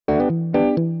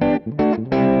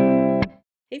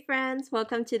Hey friends,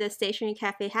 welcome to the Stationery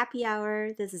Cafe Happy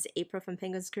Hour. This is April from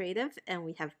Penguins Creative, and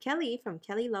we have Kelly from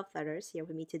Kelly Love Letters here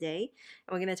with me today.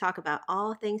 And we're going to talk about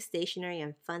all things stationery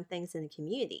and fun things in the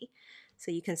community.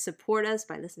 So you can support us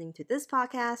by listening to this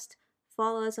podcast,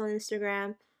 follow us on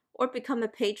Instagram, or become a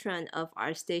patron of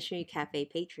our Stationery Cafe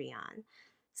Patreon.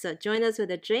 So join us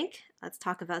with a drink. Let's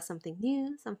talk about something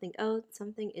new, something old,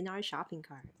 something in our shopping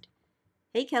cart.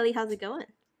 Hey Kelly, how's it going?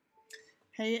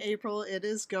 Hey April, it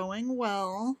is going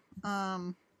well.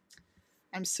 I'm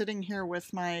sitting here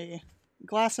with my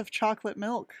glass of chocolate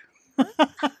milk.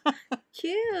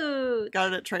 Cute.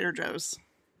 Got it at Trader Joe's.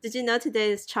 Did you know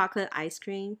today is chocolate ice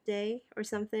cream day or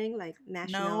something like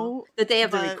national? No, The day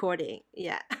of the but recording.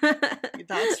 Yeah.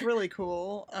 that's really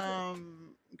cool.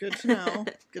 Good to know.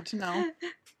 Good to know.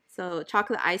 So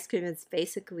chocolate ice cream is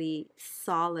basically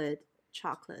solid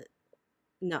chocolate.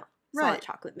 No, solid Right.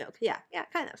 chocolate milk. Yeah, yeah,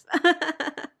 kind of.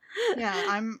 Yeah,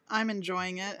 I'm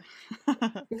enjoying it.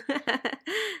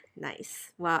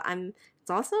 Nice. Well, it's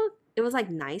also it was like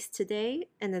nice today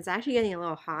and it's actually getting a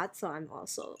little hot, so I'm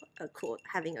also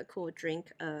having a cool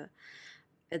drink.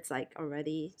 It's like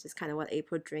already just kind of what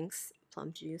April drinks,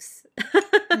 plum juice.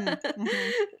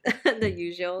 Mm-hmm. The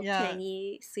usual Yeah.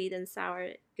 tangy, sweet and sour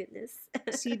goodness.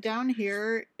 See, down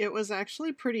here it was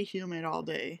actually pretty humid all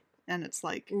day, and it's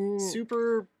like Mm.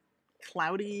 super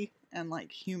cloudy and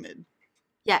like humid.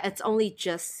 Yeah, it's only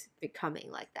just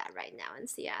becoming like that right now in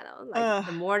Seattle. Like Ugh.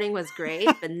 the morning was great,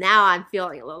 but now I'm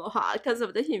feeling a little hot because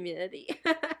of the humidity.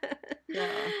 Yeah.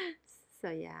 So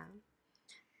yeah.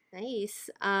 Nice.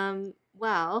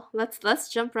 Well, let's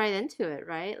jump right into it,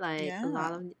 right? Like a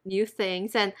lot Yeah. of new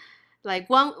things and like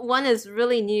one is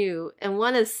really new and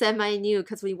one is semi new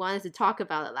because we wanted to talk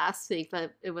about it last week,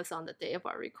 but it was on the day of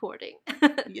our recording.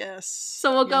 Yes.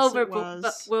 So we'll go Yes, over it but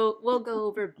was. we'll go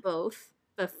over both.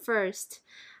 But first,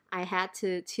 I had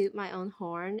to toot my own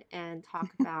horn and talk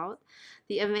about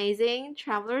the amazing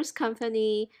Travelers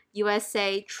Company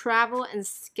USA Travel and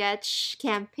Sketch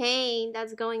campaign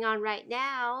that's going on right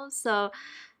now. So,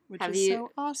 Which have is you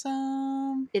so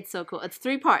awesome. it's so cool. It's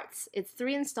three parts. It's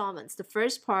three installments. The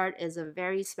first part is a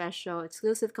very special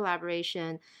exclusive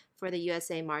collaboration for the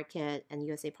USA market and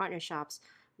USA partner shops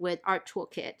with Art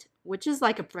Toolkit, which is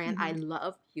like a brand I Hmm.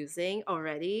 love using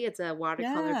already. It's a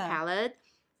watercolor Yeah. palette.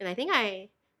 And I think I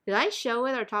did I show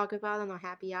it or talk about it on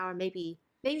Happy Hour? Maybe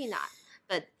not.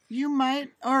 But You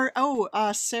might,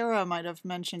 Sarah might have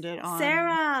mentioned it on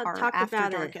Sarah our talked After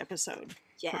about it. Dark episode for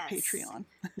Yes. Patreon.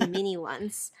 The mini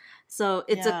ones. So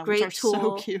it's a Yeah, which are great so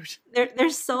tool. cute. They're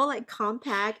so like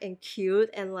compact and cute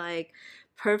and like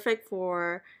perfect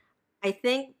for I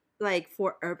think like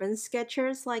for urban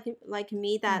sketchers like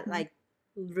me that Hmm. like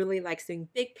really likes doing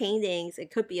big paintings.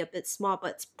 It could be a bit small,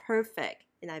 but it's perfect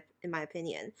in my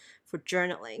opinion for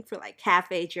journaling, for like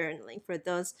cafe journaling, for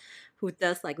those who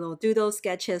does like little doodle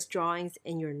sketches, drawings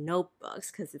in your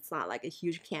notebooks because it's not like a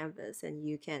huge canvas and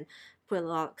you can put a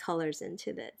lot of colors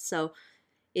into it. So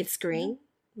it's Yeah. green,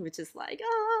 which is like,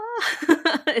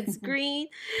 ah, it's green.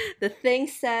 The thing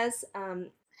says,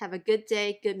 have a good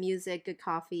day, good music, good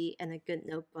coffee, and a good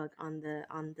notebook on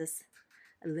this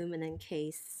aluminum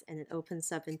case, and it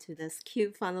opens up into this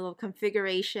cute, fun little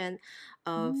configuration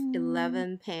of Mm,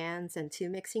 11 pans and two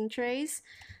mixing trays.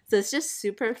 So it's just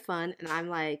super fun, and I'm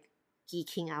like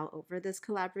geeking out over this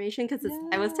collaboration because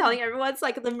I was yeah. telling everyone it's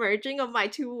like the merging of my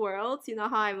two worlds. You know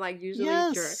how I'm like usually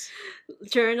Yes.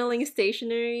 journaling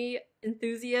stationery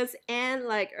enthusiast and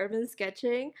like urban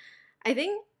sketching. I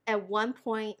think at one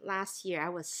point last year I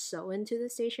was so into the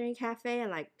stationery cafe and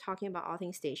like talking about all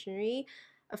things stationery.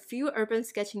 A few urban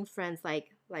sketching friends like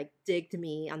digged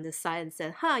me on the side and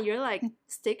said, "Huh, you're like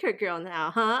sticker girl now,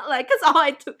 huh?" Like, cause all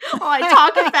I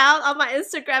talk about on my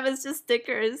Instagram is just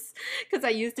stickers. Cause I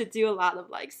used to do a lot of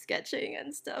like sketching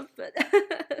and stuff, but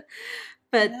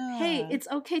but hey, Yeah. it's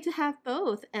okay to have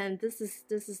both, and this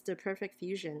is the perfect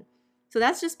fusion. So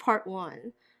that's just part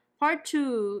one. Part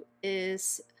two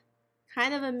is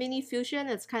kind of a mini fusion.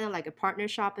 It's kind of like a partner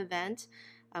shop event,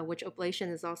 which Oblation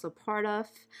is also part of.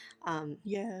 Um,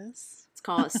 Yes. it's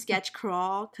called Sketch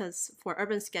Crawl because for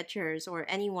urban sketchers or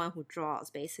anyone who draws,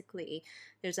 basically,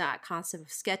 there's that concept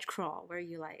of sketch crawl where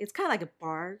you like it's kind of like a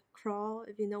bar crawl,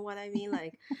 if you know what I mean.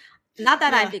 Like not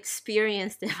that Yeah. I've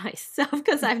experienced it myself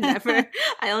because I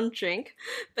don't drink,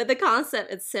 but the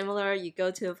concept is similar. You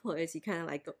go to a place, you kind of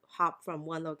like hop from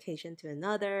one location to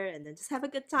another and then just have a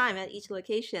good time at each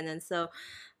location. And so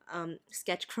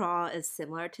Sketch Crawl is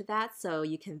similar to that. So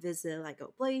you can visit like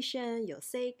Oblation,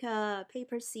 Yoseka,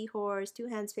 Paper Seahorse, Two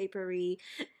Hands Papery,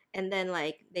 And then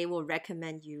like they will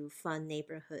recommend you fun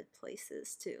neighborhood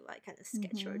places to like kind of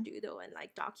sketch or Mm-hmm. doodle and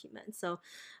like document. So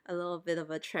a little bit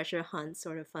of a treasure hunt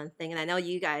sort of fun thing. And I know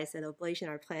you guys at Oblation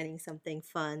are planning something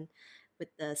fun with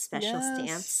the special Yes.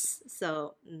 stamps.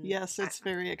 So Yes, it's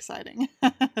very exciting.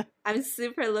 I'm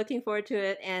super looking forward to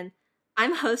it, and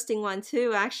I'm hosting one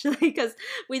too, actually, because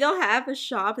we don't have a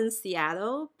shop in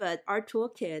Seattle, but our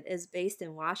toolkit is based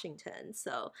in Washington,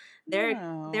 so they're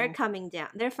Oh. coming down.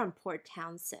 They're from Port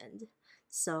Townsend,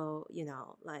 so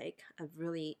like a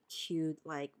really cute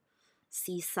like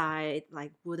seaside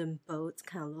like wooden boats,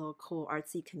 kind of little cool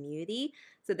artsy community.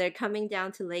 So they're coming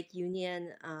down to Lake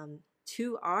Union.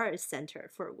 To our center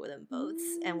for wooden boats,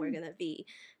 and we're Mm, gonna be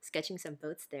sketching some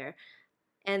boats there.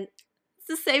 And it's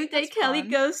the same day that's Kelly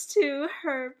fun. goes to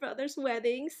her brother's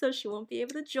wedding, so she won't be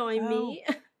able to join Oh, me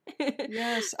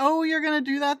yes. Oh, you're gonna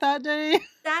do that that day?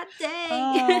 that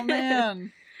Oh, day.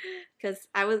 man. Because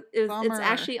it's Bummer.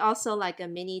 actually also like a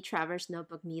mini Traverse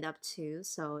Notebook meetup too.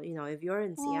 So if you're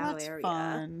in Oh, Seattle that's area,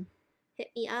 fun. hit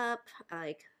me up.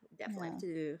 Like definitely have Yeah.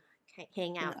 to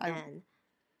hang Yeah, out then.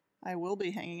 I will be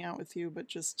hanging out with you, but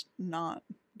just not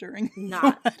during the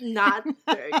Not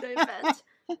during the wedding. event.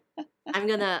 I'm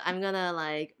gonna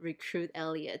like recruit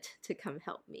Elliot to come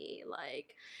help me.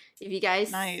 Like if you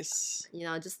guys Nice.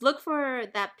 just look for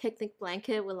that picnic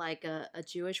blanket with like a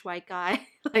Jewish white guy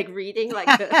like reading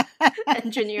like a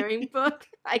engineering book,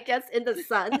 I guess in the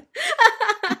sun.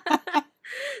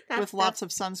 With That's lots of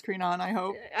sunscreen on, I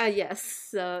hope. yes.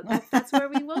 So that's where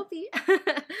we will be.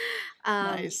 um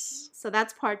Nice. so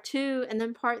that's part 2, and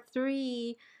then part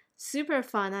 3, super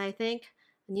fun, I think.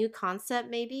 A new concept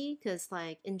maybe, because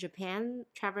like in Japan,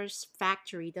 Traverse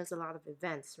Factory does a lot of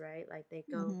events, right? Like they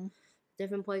go Hmm.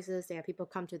 different places, they have people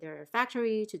come to their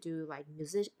factory to do like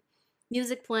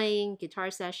music playing,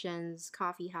 guitar sessions,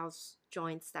 coffee house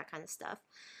joints, that kind of stuff.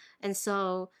 And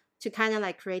so to kind of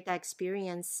like create that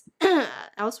experience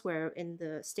elsewhere in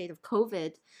the state of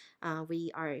COVID,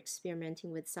 we are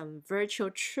experimenting with some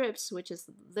virtual trips, which is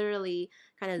literally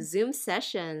kind of Zoom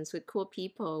sessions with cool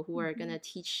people who are going Hmm. to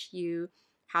teach you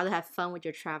how to have fun with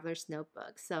your traveler's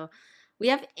notebook. So we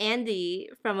have Andy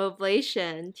from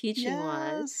Oblation teaching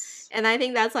one. Yes. And I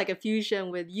think that's like a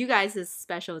fusion with you guys'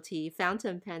 specialty,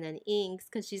 fountain pen and inks,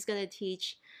 because she's going to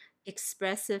teach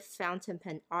expressive fountain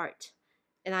pen art.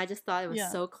 And I just thought it was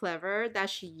Yeah. so clever that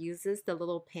she uses the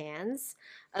little pans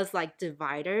as like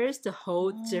dividers to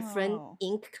hold different Oh,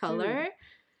 ink dude. color.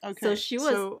 So Okay. she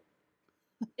was, So,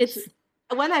 it's,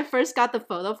 when I first got the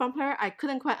photo from her, I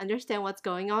couldn't quite understand what's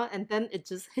going on. And then it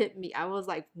just hit me. I was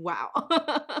like, wow.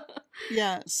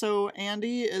 yeah, so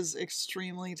Andy is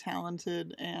extremely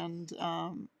talented, and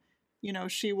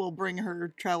she will bring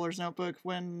her traveler's notebook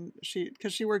when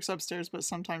because she works upstairs, but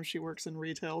sometimes she works in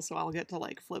retail, so I'll get to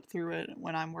like flip through it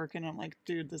when I'm working. I'm like,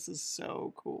 dude, this is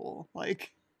so cool.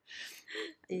 Like,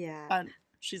 Yeah. I,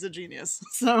 she's a genius.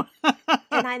 So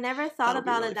And I never thought that'll be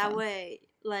about it really that fun. way.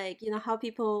 Like, how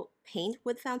people paint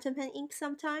with fountain pen ink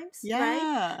sometimes, right?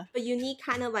 Yeah. But you need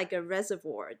kind of like a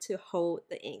reservoir to hold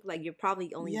the ink. Like you're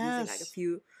probably only using like a Yes.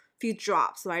 few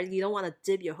drops, right? You don't want to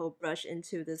dip your whole brush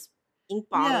into this ink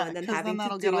bottle Yeah, and then because then having to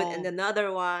that'll get do it in all.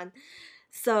 another one.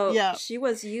 So Yeah. she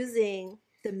was using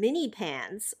the mini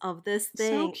pans of this So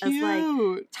thing as like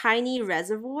cute. tiny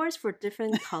reservoirs for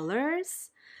different colors.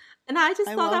 And I just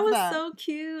I thought that love was that. so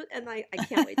cute, and I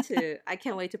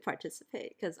can't wait to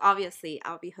participate, because obviously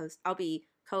I'll be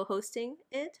co-hosting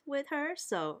it with her,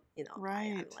 so I'm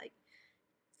Right. like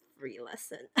free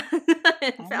lesson I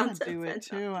in want to fountain do it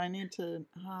pen. too. I need to.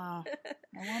 I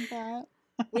want that.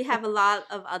 We have a lot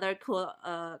of other cool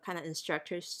kind of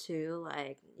instructors too,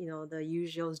 like the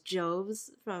usuals. Joe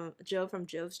from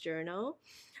Joe's Journal,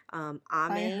 I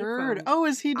Ame heard. from Oh,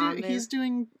 is he do? Ame. He's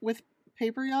doing with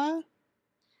paper yacht.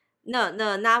 No,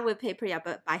 no, not with paper yet,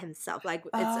 but by himself. Like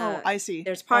it's Oh, I see.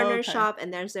 there's partner Okay. shop,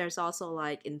 and there's also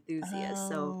like enthusiasts.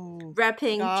 So Oh,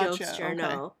 repping Job's gotcha. Okay.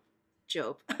 journal,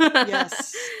 Job.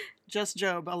 Yes. Just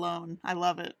Job alone. I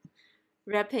love it.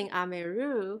 Repping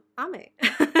Ameru, Ame.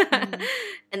 Hmm.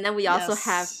 And then we also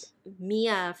have Yes.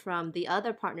 Mia from the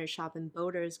other partner shop in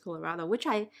Boulder, Colorado, which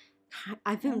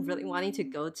I've been really wanting to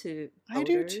Um, go to I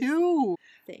do Boulder's too.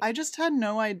 thing. I just had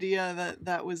no idea that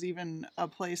that was even a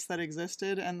place that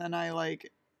existed, and then uh,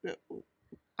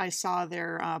 I saw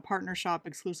their partner shop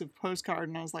exclusive postcard,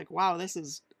 and I was like, wow, this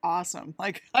is awesome.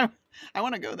 Like, I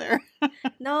want to go there.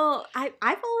 No, I've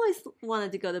always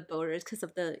wanted to go to Boulder's because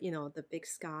of the the big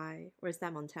sky. Or is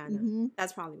that Montana? Hmm.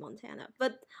 That's probably Montana.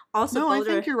 But also No, I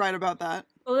think you're right about that.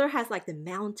 Boulder has like the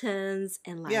mountains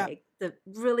and Yeah. like the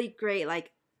really great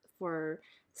like for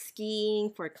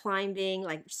skiing, for climbing,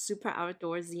 like super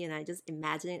outdoorsy, and I just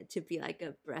imagine it to be like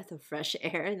a breath of fresh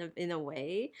air in a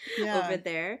way over Yeah.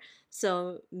 there.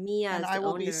 So me And as I the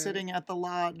will be owner. sitting at the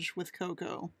lodge with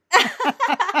Coco.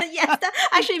 Yes,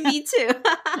 actually me too.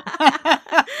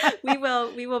 We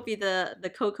will be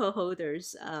the cocoa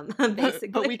holders, But we can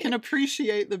basically.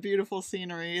 appreciate the beautiful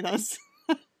scenery. That's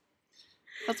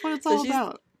what it's So all she's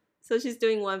about. so she's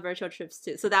doing one virtual trips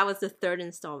too. So that was the third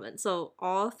installment. So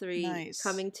all three Nice.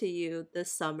 coming to you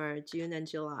this summer, June and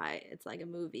July. It's like a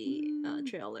movie Mm,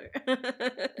 trailer.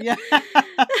 yeah.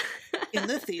 In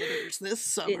the theaters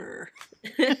this In- summer.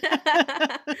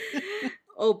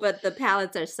 oh, but the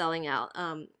palettes are selling out.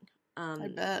 I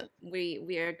Um, bet.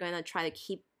 we are gonna try to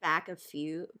keep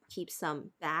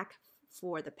some back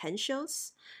for the pen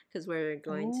shows because we're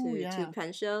going Oh, to two yeah.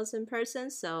 pen shows in person.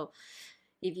 So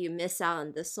if you miss out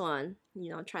on this one,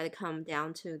 try to come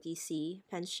down to DC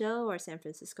pen show or San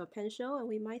Francisco pen show, and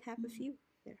we might have a few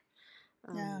there.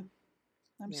 Yeah, Um,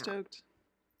 I'm yeah, stoked.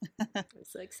 I'm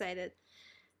so excited.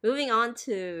 Moving on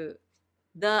to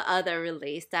the other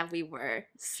release that we were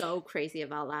so crazy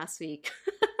about last week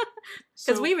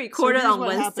because we So recorded here's on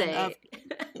what happened Wednesday.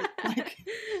 like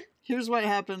here's what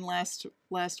happened last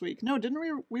week. No, didn't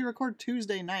we record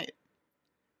Tuesday night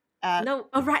at No,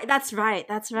 oh right, that's right,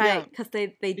 yeah, because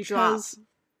they drop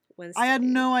because I had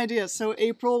Wednesday. no idea. So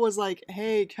April was like,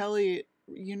 "Hey, Kelly,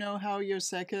 you know how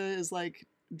Yoseka is like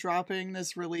dropping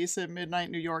this release at midnight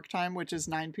New York time, which is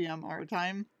 9 p.m. our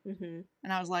time?" Hmm.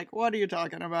 And I was like, "What are you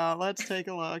talking about? Let's take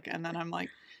a look." And then I'm like,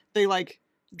 they like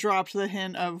dropped the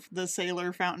hint of the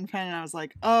Sailor fountain pen, and I was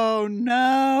like, "Oh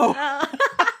no!" Oh.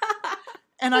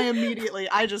 And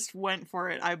I just went for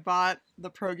it. I bought the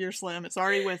Pro Gear Slim. It's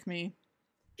already with me.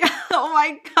 Oh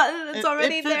my god, it's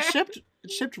already there.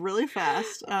 It shipped really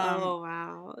fast. Oh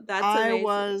wow, that's I amazing.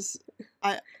 was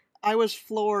I I was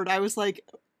floored. I was like,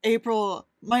 April,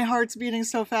 my heart's beating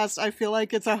so fast. I feel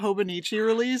like it's a Hobonichi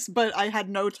release, but I had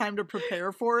no time to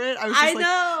prepare for it. I was I just like,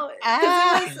 know,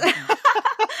 because it ah. was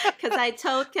because I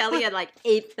told Kelly at like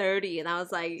 8:30, and I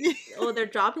was like, "Oh, they're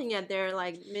dropping it there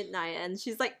like midnight," and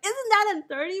she's like, "Isn't that in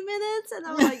 30 minutes?" And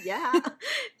I'm like, "Yeah."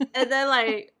 And then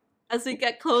like as we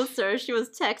get closer, she was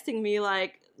texting me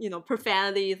like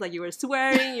profanities, like you were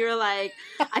swearing. You're like,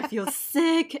 "I feel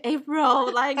sick,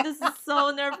 April. Like this is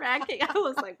so nerve wracking." I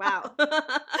was like, "Wow."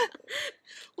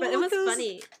 But it Well, was because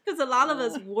funny because a lot of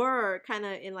us were kind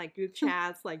of in like group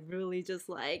chats, like really just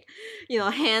like,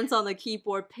 hands on the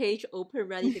keyboard, page open,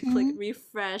 ready to click mhm.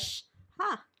 refresh.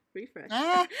 Ha! Refresh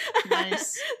Ah,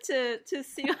 nice. to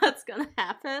see what's gonna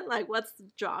happen, like what's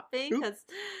dropping, Oop. because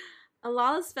a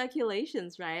lot of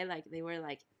speculations, right? Like they were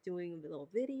like doing little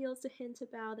videos to hint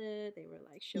about it. They were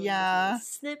like showing us a little Yeah.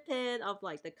 snippet of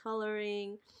like the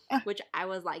coloring, Ah, which I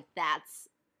was like, that's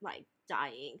like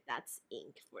dying. That's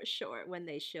ink for sure. When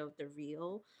they showed the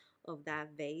reel of that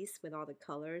vase with all the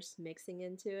colors mixing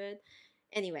into it.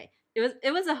 Anyway,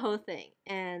 it was a whole thing,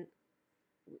 and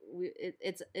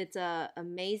it's a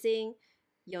amazing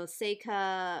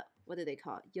Yoseka. What do they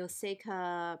call it?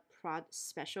 Yoseka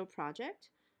special project.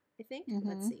 I think.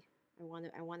 Let's mhm. see.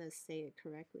 I want to say it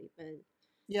correctly, but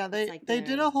Yeah, it's they like they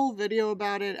did their. a whole video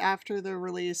about it after the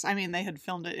release. I mean, they had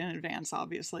filmed it in advance,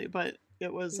 obviously, but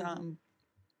it was Mhm.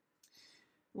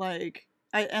 like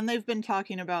and they've been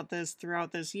talking about this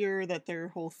throughout this year that their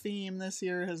whole theme this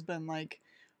year has been like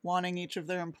wanting each of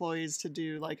their employees to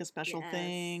do like a special Yes.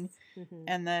 thing, Hmm.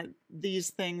 and that these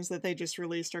things that they just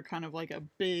released are kind of like a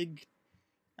big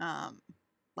um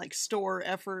like store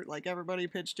effort, like everybody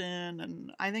pitched in,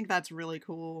 and I think that's really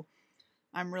cool.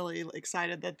 I'm really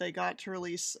excited that they got to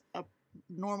release a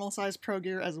normal size Pro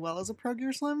Gear as well as a Pro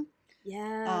Gear Slim.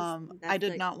 Yes, I that's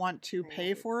did the not want to pay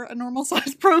highlight. for a normal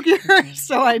size Pro Gear,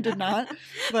 so I did not. But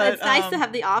But it's nice to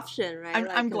have the option, right? I'm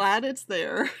Like, glad it's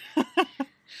there.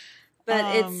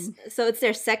 but um, it's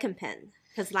their second pen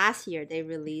because last year they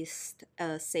released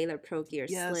a Sailor Pro Gear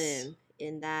yes, Slim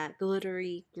in that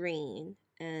glittery green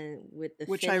and with the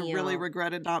which I really finial.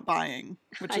 regretted not buying,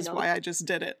 which I is know. why I just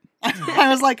did it. I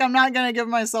was like, I'm not gonna give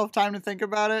myself time to think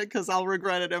about it because I'll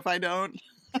regret it if I don't.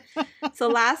 So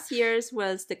last year's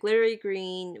was the glittery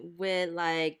green with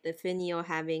like the finial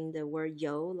having the word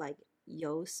yo, like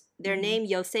yos. Their Mhm. name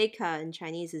Yoseka in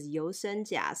Chinese is yo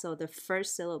jia. So the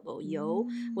first syllable yo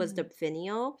was the Mm.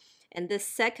 finial. And the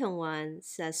second one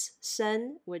says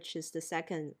shen, which is the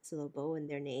second syllable in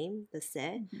their name, the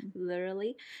se, Mhm.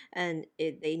 literally. And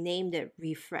they named it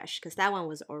refresh because that one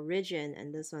was origin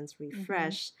and this one's Mhm.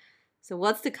 refresh. So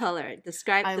what's the color?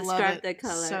 Describe I love describe it the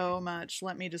color. so much.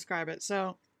 Let me describe it.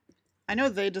 So I know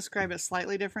they describe it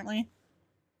slightly differently.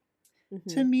 Mm-hmm.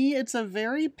 To me, it's a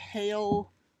very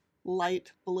pale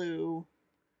light blue.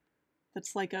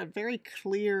 that's like a very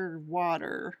clear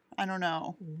water. I don't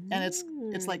know. And it's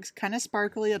Mm. like kind of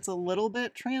sparkly. It's a little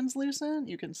bit translucent.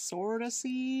 You can sort of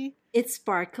see. It's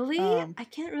sparkly? Um I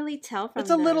can't really tell it's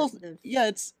from a the little, yeah,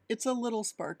 it's a little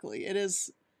sparkly. It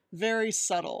is very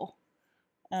subtle.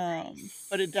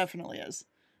 But it Nice. definitely is.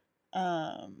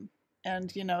 Um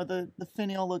and you know, the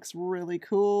finial looks really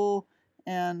cool,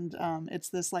 and it's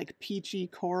this like peachy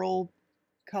coral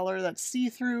color that's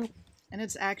see-through, and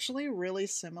it's actually really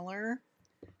similar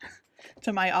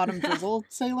to my autumn drizzle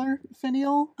sailor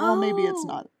finial. Well, maybe it's Oh,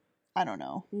 not. I don't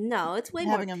know. no, it's way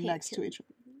more Having them pink. next to each other.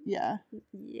 Yeah.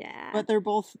 Yeah. But they're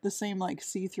both the same like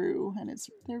see-through, and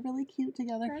they're really cute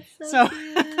together. That's so So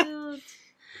cute.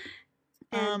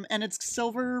 And and it's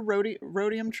silver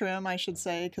rhodium trim, I should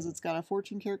say, because it's got a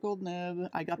 14 karat gold nib.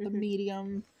 I got the mhm,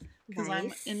 medium because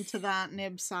I'm into nice. that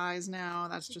nib size now.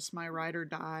 That's just my ride or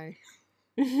die.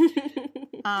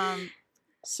 Um,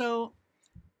 so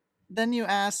then you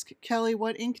ask, Kelly,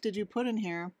 what ink did you put in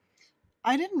here?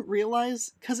 I didn't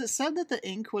realize, because it said that the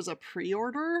ink was a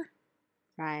pre-order,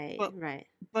 Right, but right.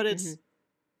 but Mhm. it's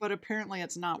but apparently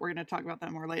it's not. We're gonna talk about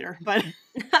that more later. But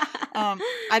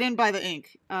I didn't buy the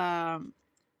ink.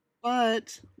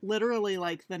 But literally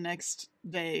like the next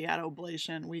day at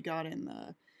Oblation, we got in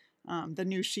the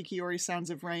new Shikiori Sounds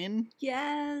of Rain. And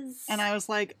Yes. I was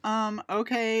like,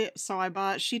 okay, so I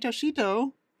bought Shito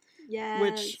Shito,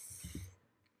 which Yes.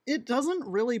 it doesn't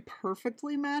really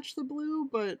perfectly match the blue,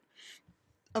 but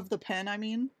of the pen, I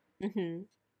mean. Mhm.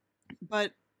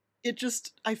 But it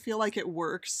just, I feel like it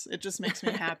works. It just makes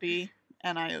me happy,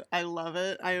 and I love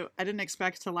it. I didn't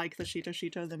expect to like the Shito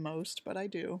Shito the most, but I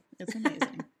do. It's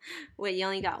amazing. Wait, you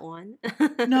only got one?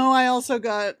 No, I also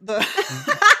got the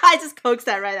I just coaxed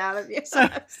that right out of you. so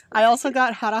I also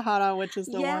got Hara Hara, which is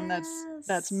the one that's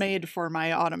Yes. made for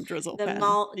my autumn drizzle The pen,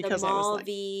 the because I was like,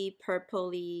 mauvey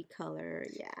purpley color,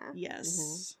 yeah. Mhm.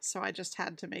 yes. So I just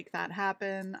had to make that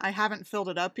happen. I haven't filled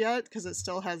it up yet because it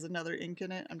still has another ink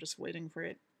in it. I'm just waiting for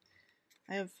it.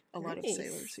 I have a lot of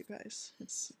sailors, Nice. you guys.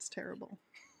 It's terrible.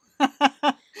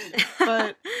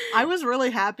 But I was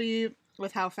really happy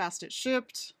with how fast it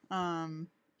shipped. And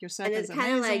Yoseka's it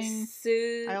kind of like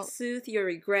amazing. soothe your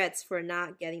regrets for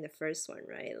not getting the first one,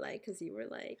 right? Like, because you were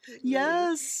like really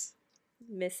Yes.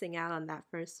 missing out on that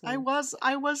first I one.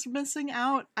 was missing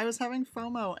out. I was having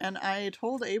FOMO, and I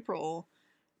told April,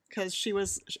 because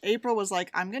April was like,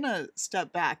 I'm gonna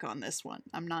step back on this one.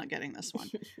 I'm not getting this one.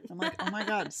 I'm like, oh my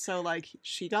god. So like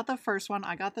she got the first one,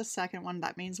 I got the second one.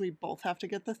 That means we both have to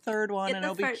get the third one, Get and the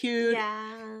it'll be first, cute.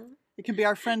 yeah. It can be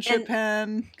our friendship And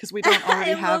pen because we don't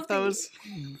already it will have be. those.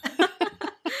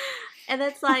 And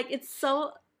it's like it's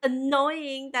so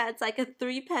annoying that it's like a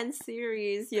 3 pen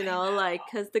series, I like know.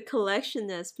 because the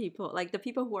collectionist people, like the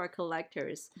people who are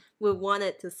collectors, would want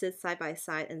it to sit side by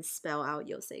side and spell out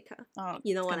Yoseka. Oh,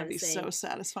 You know it's what gonna I'm be so saying?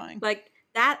 satisfying. Like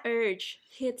that urge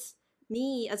hits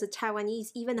me as a Taiwanese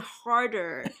even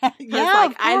harder because Yeah,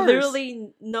 like of I course. literally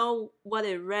know what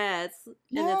it reads, and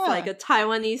it's like Yeah. a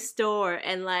Taiwanese store,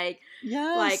 and like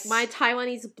my Yes.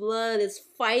 Taiwanese blood is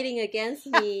fighting against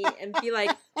me and be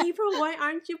like, April, why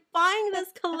aren't you buying this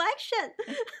collection?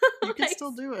 You can Like,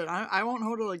 still do it. I won't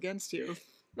hold it against you.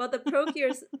 well, the Pro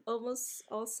Gear's almost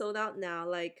all sold out now.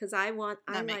 Like, cause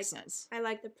That makes sense. I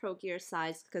like the Pro Gear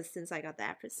size because since I got the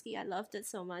après ski, I loved it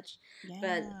so much.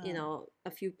 But Yeah.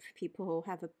 a few people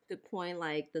have a good point.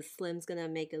 Like the slim's gonna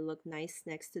make it look nice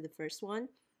next to the first one,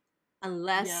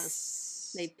 unless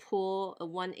Yes. they pull a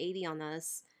 180 on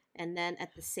us. And then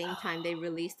at the same time they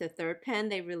released the third pen,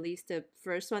 they released the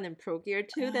first one in Pro Gear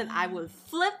 2, then I would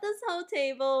flip this whole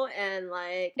table and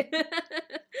like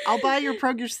I'll buy your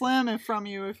Prog Slim from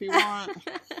you if you want.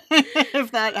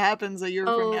 If that happens a year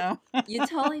from Oh, now. you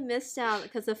totally missed out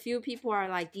because a few people are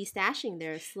like destashing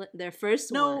their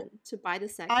first No, one to buy the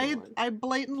second one. I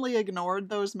blatantly ignored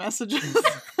those messages.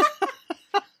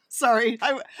 Sorry,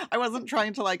 I wasn't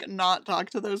trying to like not talk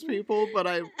to those people, but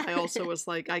I also was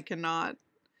like, I cannot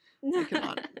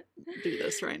do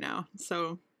this right now.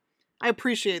 So I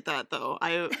appreciate that though.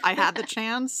 I had the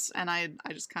chance, and I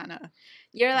just kind of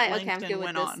You're like, okay, I'm blinked good and with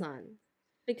went this on. one.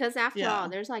 Because after all, Yeah.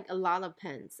 there's like a lot of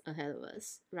pens ahead of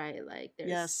us, right? Like there's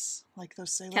Yes, like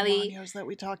those Sailor Kelly Manios that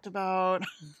we talked about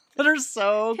that are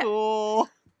so Ke- cool.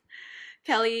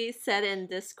 Kelly said in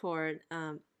Discord,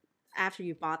 after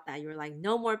you bought that, you were like,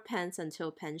 no more pens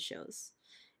until pen shows.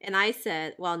 And I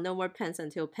said, well, no more pens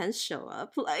until pens show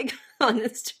up, like on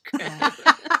Instagram.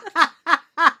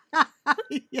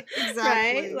 Yeah,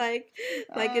 Right? exactly. Like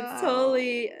Oh.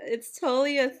 it's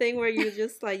totally a thing where you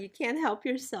just like you can't help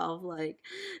yourself. Like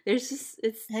there's just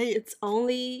Hey, it's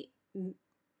only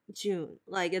June.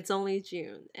 Like it's only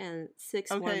June and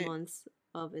 6 more okay. months.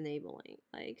 of enabling.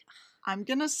 Like, I'm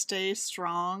gonna stay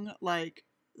strong, like,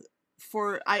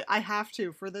 I have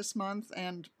to for this month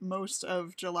and most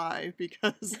of July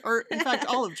because, or in fact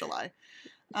all of July,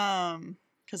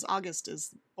 because August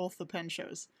is both the pen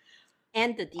shows.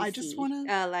 and the I just DC, want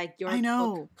to. like your I book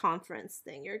know. conference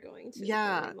thing you're going to.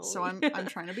 Yeah, Holy so moly! I'm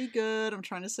trying to be good. I'm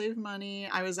trying to save money.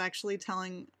 I was actually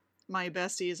telling my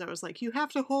besties, I was like, you have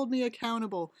to hold me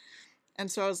accountable. And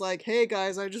so I was like, hey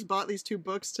guys, I just bought these 2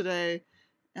 books today.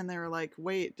 And they were like,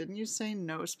 wait, didn't you say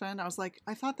no spend? I was like,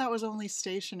 I thought that was only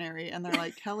stationery. And they're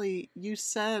like, Kelly, you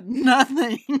said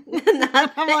nothing.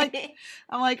 Nothing.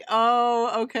 I'm like,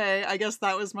 oh, okay. I guess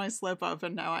that was my slip up,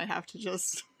 and now I have to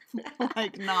just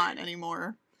like not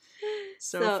anymore.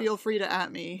 So So feel free to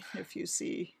at me if you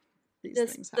see these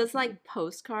things does happening. like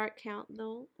postcard count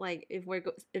though? Like if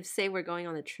if say we're going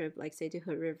on a trip, like say to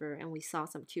Hood River, and we saw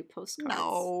some cute postcards.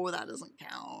 No, that doesn't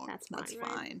count. That's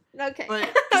fine. Right? Okay. But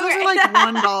because those are like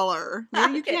 $1.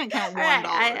 You Okay. can't count $1. All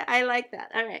right. I like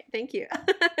that. All right. Thank you.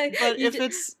 But You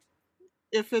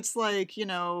if it's like,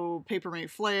 Papermate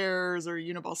Flares or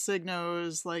Uniball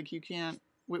Signos, like you can't.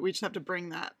 We just have to bring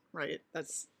that, right?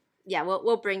 That's yeah,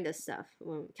 we'll bring this stuff.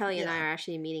 Kelly and I yeah. are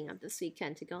actually meeting up this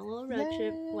weekend to go on a little road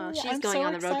trip. Well, Yay, she's I'm going so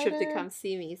on a road trip to excited. come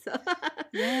see me. So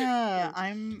Yeah,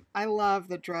 I love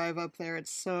the drive up there.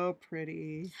 It's so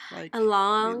pretty. Like we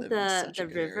along live in such the a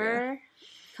good area. river,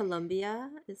 Columbia,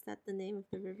 is that the name of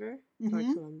the river, or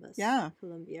Mm-hmm. Columbus? Yeah,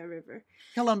 Columbia River.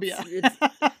 Columbia. It's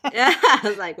yeah. I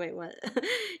was like, wait, what?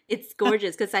 It's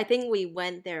gorgeous because I think we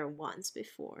went there once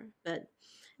before, but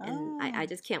and I Oh,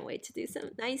 just can't wait to do some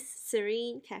nice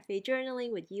serene cafe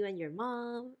journaling with you and your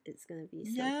mom. It's gonna be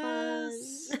so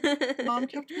yes. fun. Mom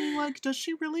kept being like, "Does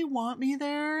she really want me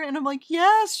there?" And I'm like,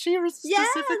 "Yes, she Yes,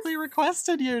 specifically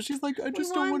requested you." She's like, "I we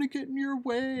just don't want want to get in your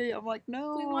way." I'm like, we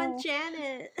want "No."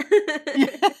 Janet.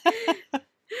 Yeah.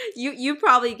 You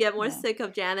probably get more Yeah. sick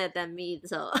of Janet than me,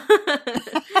 so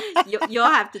you'll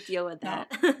have to deal with No.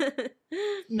 that.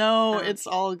 No, um, it's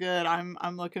all good. I'm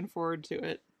looking forward to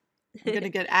it. I'm gonna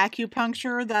get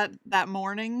acupuncture that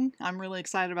morning. I'm really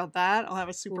excited about that. I'll have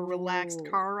a super relaxed Ooh,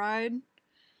 car ride.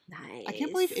 I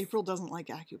can't believe nice. April doesn't like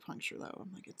acupuncture though.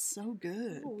 I'm like, it's so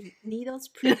good. Oh, needles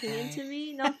pricking into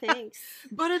me? No thanks.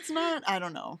 But it's not. I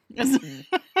don't know.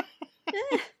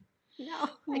 Eh, no,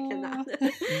 I cannot.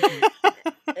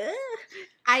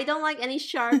 I don't like any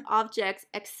sharp objects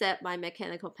except my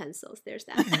mechanical pencils. There's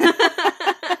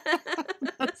that.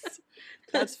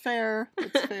 that's fair.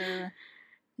 That's fair.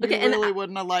 Okay, You and really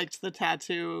wouldn't have liked the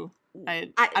tattoo. I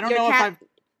don't your know if I've.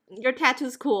 your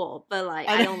tattoo's cool, but like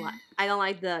I don't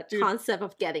like the Dude, concept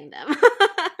of getting them.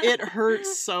 it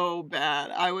hurts so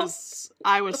bad. I was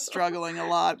struggling a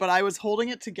lot, but I was holding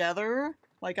it together.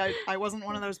 Like I wasn't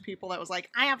one of those people that was like,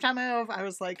 I have to move. I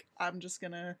was like, I'm just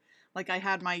gonna, like, I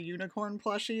had my unicorn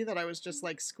plushie that I was just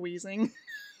like squeezing.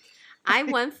 I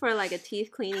went for like a teeth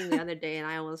cleaning the other day and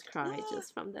I almost cried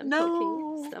just from them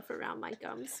poking No. stuff around my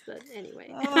gums. But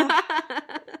anyway.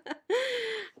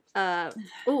 Uh,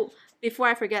 Oh, before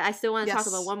I forget, I still want to talk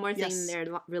about yes. one more thing in Yes. their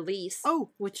release. Oh,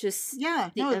 which is yeah.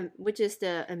 the No. which is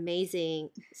the amazing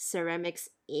ceramics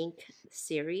ink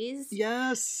series.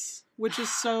 Yes, which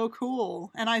is so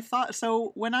cool. And I thought,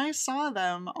 so when I saw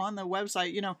them on the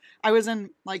website, I was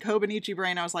in like Hobonichi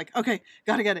brain. I was like, okay,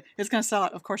 gotta get it. It's gonna sell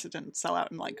out. Of course, it didn't sell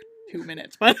out in like 2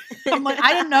 minutes, but I'm like,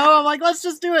 I didn't know. I'm like, let's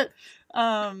just do it.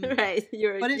 Right, But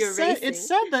you're it racing.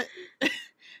 said that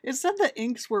it said the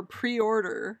inks were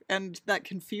pre-order, and that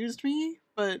confused me.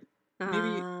 But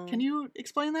maybe can you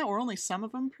explain that? Or only some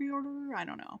of them pre-order? I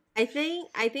don't know. I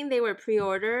think they were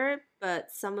pre-order,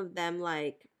 but some of them,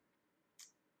 like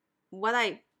what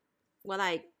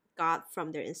I got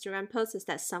from their Instagram post is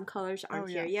that some colors aren't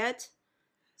here yet.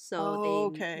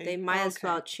 So they might as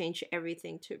well change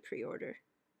everything to pre-order,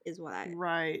 is what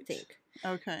I think.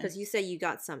 Okay. Because you said you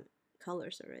got some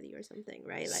colors already or something,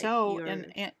 right? Like so,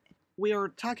 and we were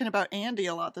talking about Andy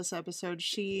a lot this episode.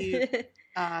 She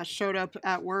showed up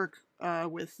at work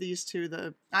with these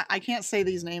two. I can't say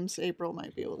these names. April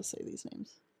might be able to say these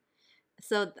names.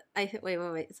 So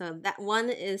wait. So that one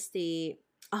is the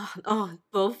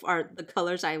both are the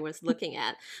colors I was looking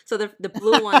at. So the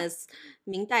blue one is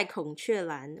明代孔雀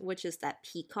蓝, which is that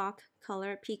peacock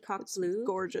color, peacock blue.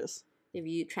 Gorgeous. If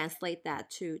you translate that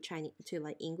to Chinese, to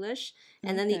like English.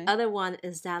 And then the other one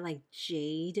is that like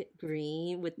jade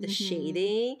green with the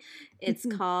shading. It's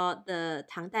called the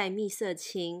唐代秘色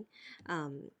青,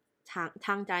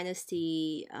 Tang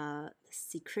Dynasty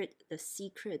the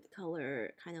secret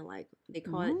color, kind of like they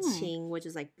call it qing, which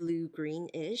is like blue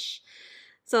greenish.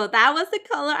 So that was the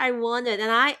color I wanted, and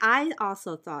I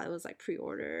also thought it was like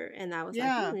pre-order, and I was like,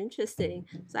 Yeah. interesting.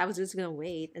 So I was just gonna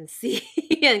wait and see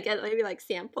and get maybe like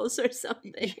samples or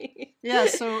something. Yeah,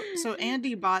 so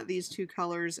Andy bought these two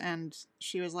colors and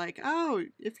she was like, "Oh,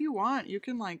 if you want, you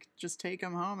can like just take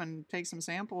them home and take some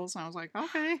samples." And I was like,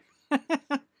 "Okay."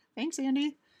 Thanks,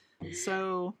 Andy.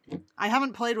 So, I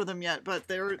haven't played with them yet, but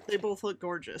they both look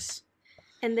gorgeous.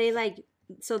 And they like,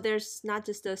 so there's not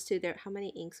just those two. There, how many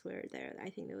inks were there? I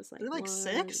think there was like They're like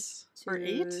one, 6 or 2,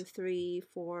 8. 3,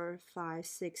 4, 5,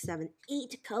 6, 7,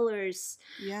 8 colors.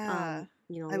 Yeah.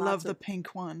 I Lots love of the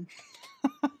pink one.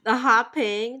 the hot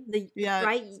pink, the Yeah.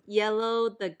 bright yellow,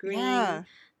 the green, Yeah.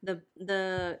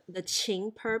 the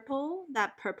Qing purple.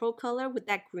 That purple color with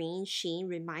that green sheen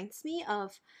reminds me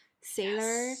of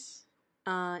Sailor Yes.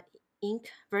 ink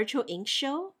virtual ink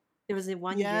show. There was a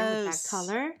one year with that Yes.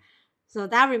 color. So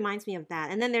that reminds me of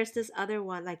that. And then there's this other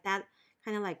one like that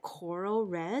kind of like coral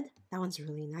red. That one's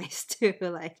really nice too.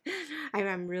 Like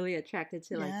I'm really attracted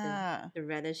to like Yeah. the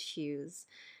reddish hues.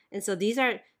 And so these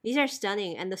are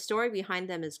stunning, and the story behind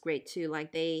them is great too.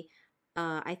 Like they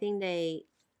I think they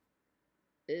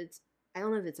it's I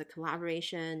don't know if it's a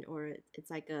collaboration or it's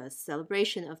like a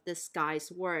celebration of this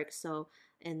guy's work. So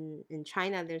in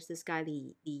China, there's this guy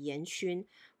Li Yanxun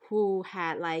who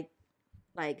had like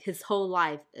his whole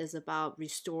life is about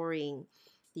restoring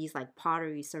these like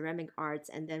pottery ceramic arts,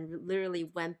 and then literally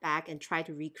went back and tried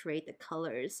to recreate the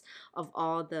colors of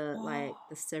all the like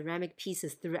the ceramic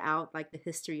pieces throughout like the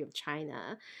history of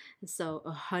China. And so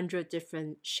 100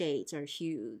 different shades or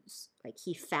hues, like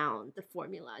he found the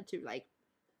formula to like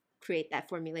create that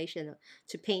formulation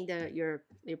to paint your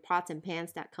pots and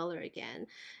pans that color again.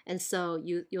 And so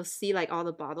you'll see like all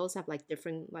the bottles have like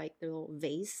different like little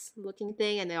vase looking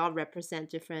thing, and they all represent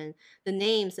different, the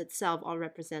names itself all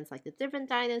represents like the different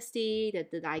dynasty,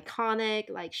 the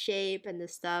iconic like shape and the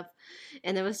stuff.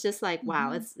 And it was just like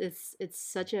wow, Mhm. it's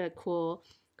such a cool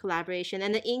collaboration.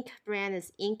 And the ink brand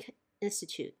is Ink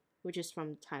Institute, which is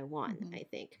from Taiwan, Mhm. I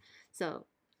think. So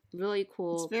really It's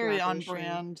cool very on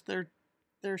collaboration brand.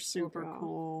 They're super overall.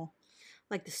 cool.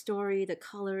 Like the story, the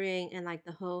coloring, and like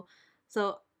the whole.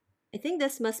 So I think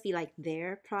this must be like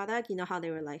their product. You know how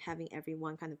they were like having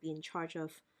everyone kind of be in charge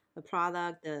of a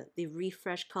product. The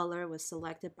refresh color was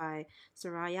selected by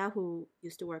Soraya, who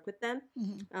used to work with them.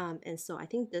 Mhm. And so I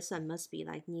think this one must be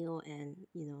like Neil and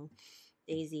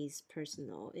Daisy's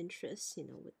personal interests.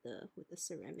 With the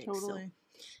ceramics. So Totally.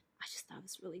 I just thought it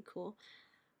was really cool.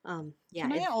 Yeah.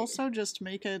 Can I If also just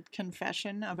make a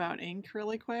confession about ink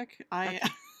really quick? okay.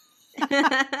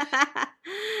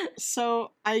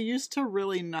 So I used to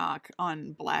really knock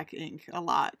on black ink a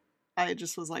lot. I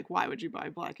just was like, why would you buy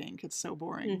black ink? It's so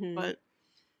boring. Mm-hmm. But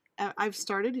I've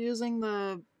started using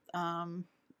the um,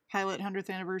 Pilot 100th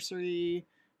Anniversary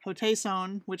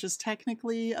Hoteison, which is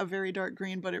technically a very dark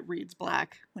green, but it reads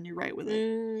black when you write with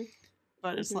it.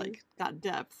 But it's Mm-hmm. like got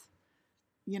depth.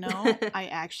 You know, I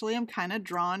actually am kind of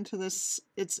drawn to this.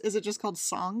 Is it just called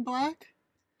Song Black?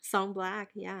 Song Black,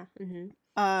 yeah. Mm-hmm.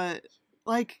 Uh,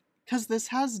 like, because this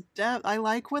has depth. I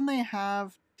like when they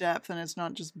have depth and it's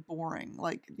not just boring.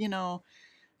 Like,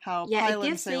 how Yeah, it Pilot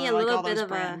and gives me Sailor, a like little all bit those of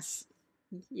a, brands.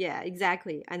 yeah,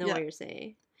 exactly. I know Yeah, what you're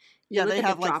saying. You yeah, look they at the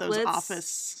have like those droplets.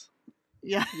 office.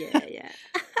 Yeah, Yeah, yeah.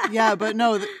 yeah, but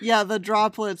no, yeah, the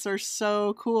droplets are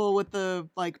so cool with the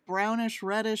like brownish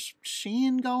reddish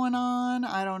sheen going on.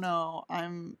 I don't know.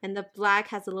 And the black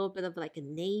has a little bit of like a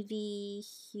navy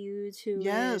hue to it,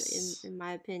 Yes, in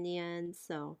my opinion.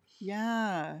 So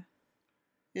yeah.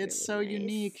 It's really so nice.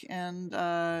 unique, and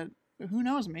who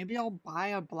knows? Maybe I'll buy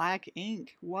a black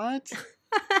ink. What?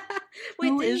 Wait,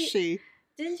 Who is she?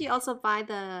 didn't you also buy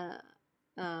the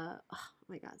oh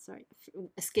my god, sorry,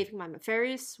 escaping my mind.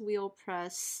 Ferris wheel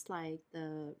press, like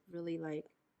the really like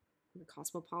the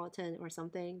cosmopolitan or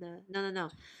something. The no,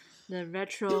 the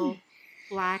retro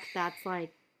black that's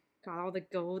like got all the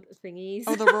gold thingies.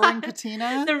 Oh, the Roaring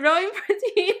Patina? The rowing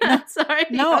No, patina. Sorry, I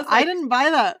no, was I like, didn't buy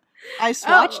that. I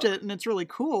swatched oh, it and it's really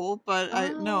cool, but I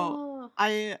no, oh.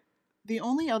 I the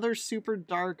only other super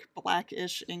dark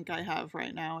blackish ink I have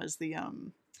right now is the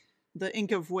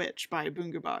Ink of Witch by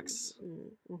Bunga Box,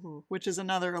 Mm-hmm. which is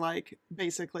another like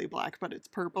basically black, but it's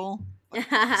purple. But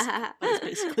it's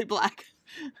basically black.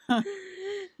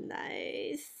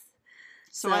 Nice.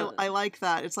 So So, I like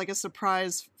that. It's like a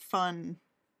surprise fun,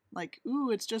 like, ooh,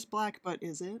 it's just black, but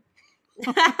is it?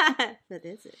 what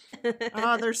is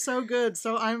Ah, it? they're so good.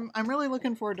 So I'm really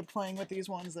looking forward to playing with these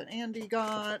ones that Andy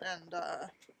got, and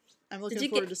I'm Did looking you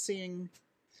forward get to seeing.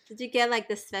 Did you get like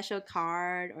the special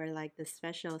card or like the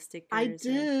special I stickers or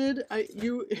did. nice?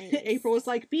 April was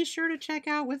like, be sure to check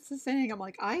out what's the saying. I'm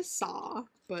like, I saw,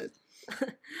 but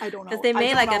I don't know. Because they I made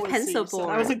don't like a always see, pencil so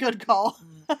that was a board. good call.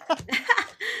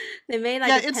 They made like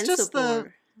Yeah, a it's pencil just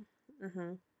the board. A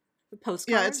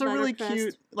yeah, it's postcard, a really letterpressed.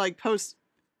 cute like post.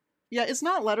 Yeah, it's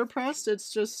not letterpressed.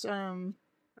 It's just digital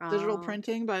Oh.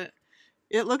 printing, but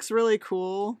it looks really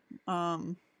cool.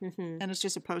 Um, Mm-hmm. and it's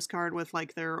just a postcard with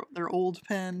like their old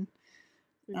pen.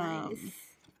 Um, Nice.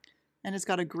 and it's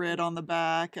got a grid on the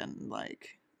back and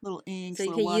like little So inks, you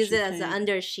little can use it washi as an tape.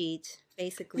 undersheet,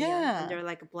 basically, Yeah, under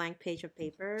like a blank page of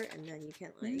paper, and then you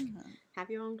can like yeah.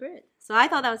 have your own grid. So I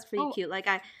thought that was pretty Oh, cute. Like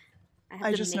I have I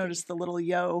to just make noticed the little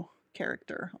yo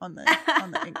character on the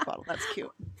ink bottle. That's cute.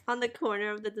 on the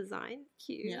corner of the design.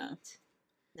 Cute. Yeah.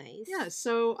 Nice. Yeah,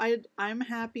 so I'm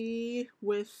happy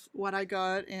with what I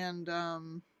got, and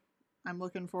I'm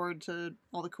looking forward to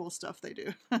all the cool stuff they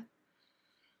do.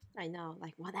 I know.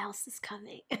 Like, what else is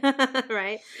coming?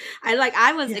 Right?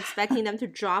 I was Yeah. expecting them to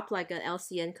drop like an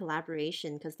LCN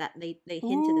collaboration because that they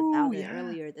hinted Ooh, about it yeah.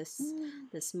 earlier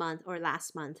this month or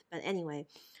last month. But anyway,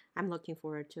 I'm looking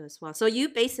forward to as well. So you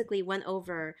basically went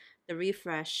over the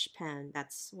refresh pen.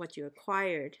 That's what you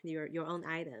acquired, your own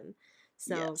item.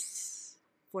 So Yes.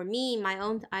 for me, my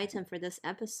own item for this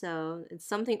episode is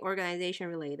something organization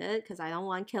related because I don't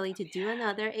want Kelly to do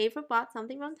another Ava bought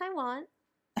something from Taiwan.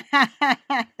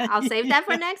 I'll save that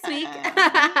for next week.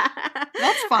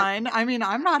 That's fine. I mean,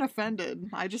 I'm not offended.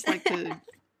 I just like to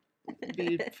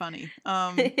be funny.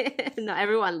 No,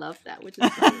 everyone loved that, which is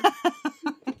funny.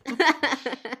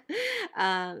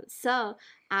 So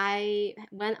I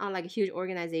went on like a huge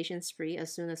organization spree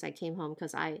as soon as I came home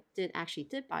because I did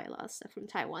buy a lot of stuff from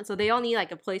Taiwan. So they all need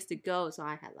like a place to go. So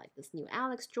I had like this new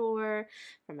Alex drawer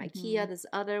from IKEA, this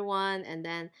other one, and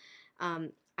then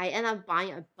I ended up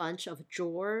buying a bunch of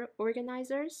drawer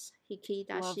organizers, Love that.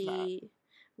 hikidashi,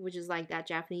 which is like that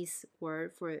Japanese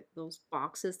word for those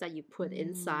boxes that you put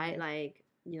inside, like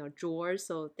drawers,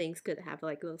 so things could have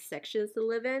like little sections to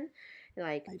live in.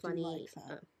 Like I do like funny,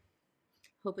 that.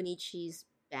 Hobonichi's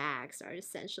bags are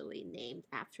essentially named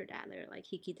after that. They're like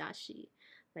hikidashi,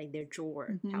 like their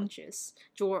drawer pouches,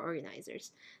 drawer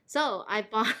organizers. So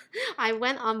I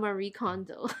went on Marie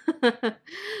Kondo,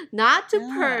 not to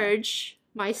Yeah. purge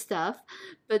my stuff,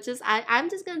 but I'm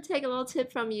just gonna take a little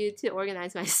tip from you to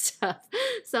organize my stuff.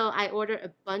 So I ordered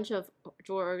a bunch of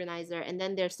drawer organizer, and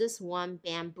then there's this one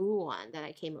bamboo one that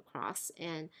I came across,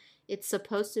 and it's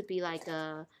supposed to be like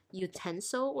a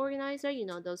utensil organizer,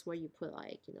 those where you put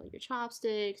like, your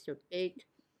chopsticks, your big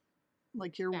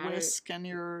Like your batter whisk and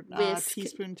your whisk.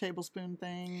 teaspoon, tablespoon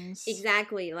things.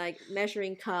 Exactly, like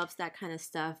measuring cups, that kind of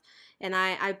stuff. And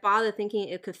I bought it thinking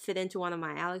it could fit into one of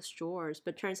my Alex drawers,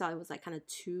 but turns out it was like kind of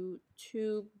too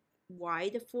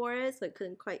wide for it, so it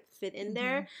couldn't quite fit in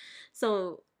there.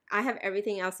 So I have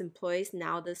everything else in place.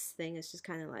 Now this thing is just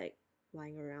kind of like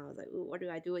lying around. I was like, ooh, what do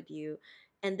I do with you?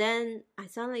 And then I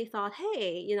suddenly thought,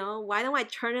 hey, why don't I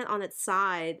turn it on its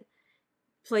side,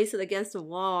 place it against the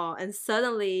wall, and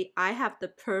suddenly I have the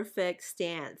perfect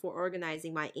stand for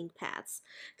organizing my ink pads.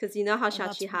 Because you know how And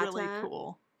that's really Shachihata,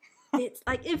 cool. it's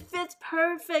like it fits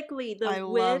perfectly. The I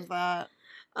width love that.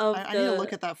 of I need to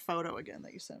look at that photo again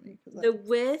that you sent me. the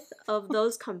width of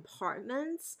those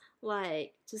compartments,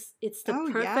 like just it's the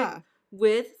perfect yeah.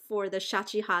 width for the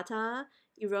Shachihata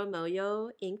Iromoyo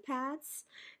ink pads,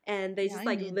 and they just I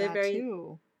like need live that very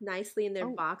too. nicely in their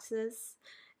Oh, boxes.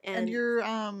 and And your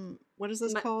what is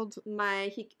this my called?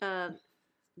 my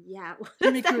yeah,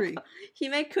 Himekuri.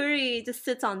 Himekuri just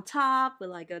sits on top with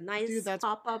like a nice Dude, that's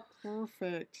pop-up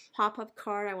perfect.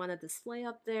 card I want to display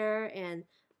up there. And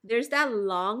there's that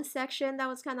long section that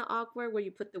was kind of awkward where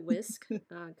you put the whisk,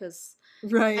 because I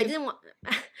Right. didn't want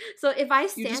so if I You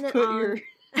just stand it put on your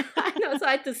I know, so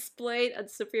I displayed a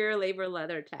superior labor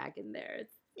leather tag in there.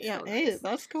 It's yeah. so Hey, nice.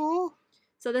 that's cool.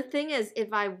 So the thing is,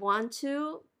 if I want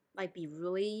to like be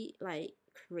really like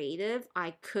creative,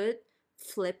 I could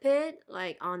flip it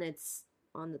like on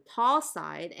the tall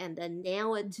side and then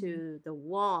nail it to the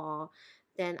wall.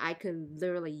 Then I can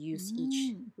literally use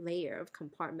each layer of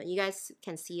compartment. You guys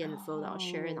can see in the photo. I'll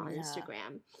share it on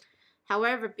Instagram.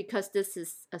 However, because this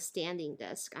is a standing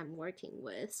desk I'm working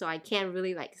with, so I can't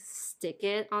really like stick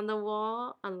it on the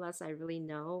wall unless I really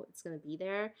know it's gonna be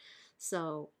there.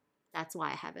 So that's why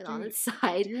I have it on its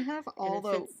side. Do you have all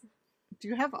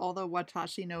the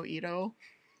Watashi no Ito?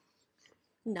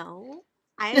 No.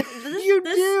 You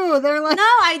do. They're like no,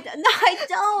 I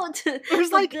don't. There's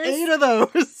So like 8 of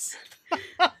those.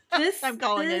 I'm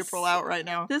calling this- April out right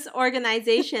now. This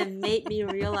organization made me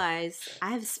realize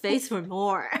I have space for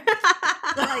more.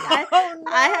 Like Oh,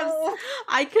 no.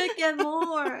 I could get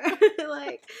more.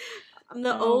 Like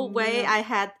The Oh old way I man.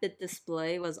 had the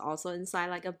display was also inside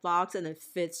like a box and it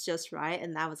fits just right,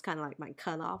 and that was kind of like my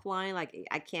cutoff line. Like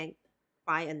I can't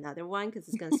buy another one because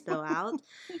it's gonna spill out.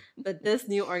 But this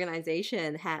new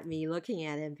organization had me looking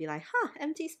at it and be like, "Huh,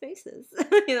 empty spaces,"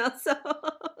 So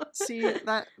See,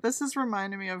 that this is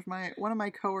reminding me of my one of my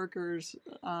coworkers.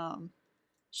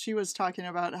 She was talking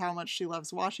about how much she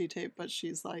loves washi tape, but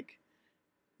she's like,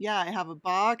 yeah, I have a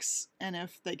box, and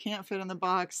if they can't fit in the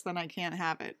box, then I can't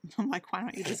have it. I'm like, why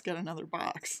don't you just get another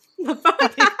box? I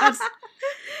think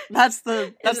that's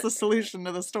and the solution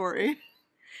to the story.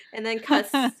 and then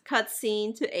cut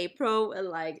scene to April and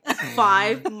like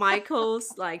five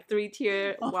Michael's like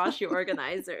 3-tier washi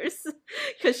organizers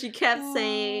because she kept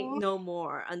saying Oh, no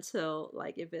more until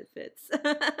like if it fits.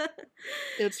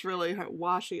 it's really hard.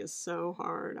 Washi is so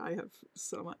hard. I have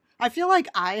so much. I feel like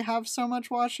I have so much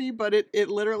washi, but it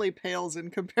literally pales in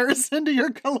comparison to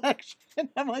your collection.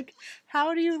 I'm like,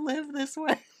 how do you live this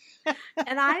way?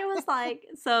 And I was like,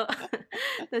 so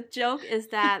the joke is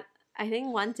that I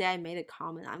think one day I made a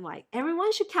comment. I'm like,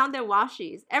 everyone should count their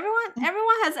washis. Everyone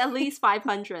has at least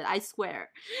 500. I swear.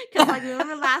 Because like,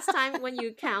 remember last time when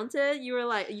you counted, you were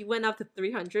like, you went up to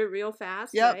 300 real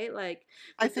fast, Yep. right? Like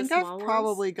I with the think I've small ones.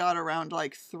 probably got around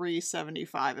like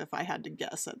 375 if I had to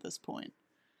guess at this point,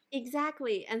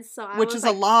 Exactly. And so I which was is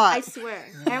a like, I lot. swear,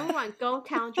 everyone go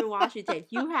count your washi tape.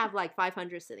 You have like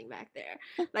 500 sitting back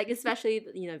there. Like, especially,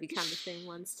 if you count the thin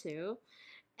ones too.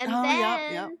 And Oh, yep,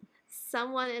 yep. then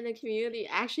someone in the community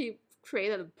actually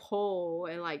created a poll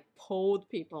and like polled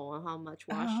people on how much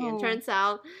washi. And Oh, turns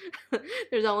out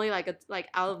there's only like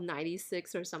out of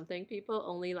 96 or something people,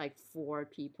 only like 4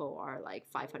 people are like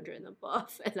 500 and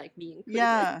above, and like me included.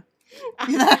 yeah.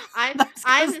 Yeah, I'm that's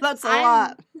because I'm that's a I'm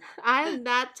lot. I'm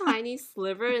that tiny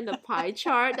sliver in the pie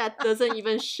chart that doesn't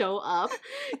even show up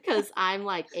because I'm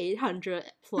like 800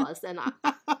 plus, and I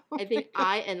Oh my think God.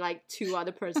 I and like 2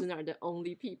 other persons are the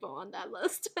only people on that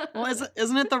list. Well,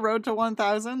 isn't it the road to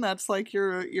 1,000? That's like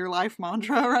your life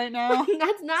mantra right now.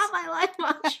 That's not my life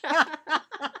mantra.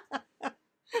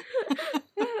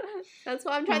 That's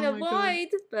what I'm trying Oh to my God. avoid.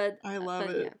 But I love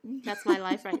but it. yeah, that's my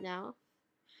life right now.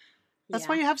 That's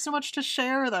why Yeah. you have so much to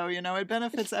share, though. It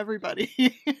benefits everybody.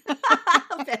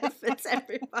 Benefits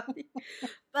everybody.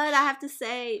 But I have to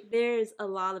say, there's a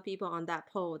lot of people on that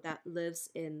poll that lives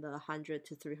in the 100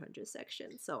 to 300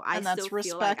 section. So I And still that's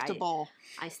feel like respectable.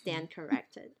 I stand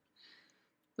corrected.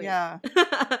 Wait. Yeah. We're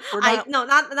I not. no,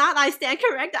 not I stand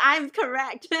correct. I'm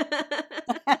correct.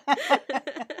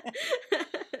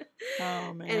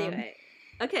 Oh, man. Anyway,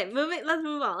 okay, moving. Let's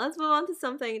move on. Let's move on to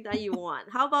something that you want.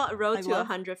 How about a I road to a love.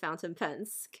 100 fountain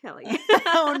pens, Kelly?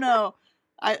 Oh, no.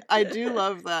 I do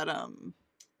love that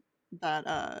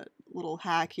little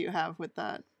hack you have with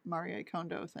that Marie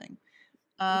Kondo thing.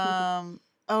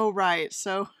 Oh, right.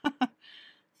 So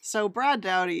Brad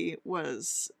Dowdy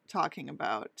was talking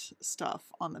about stuff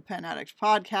on the Pen Addict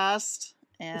podcast,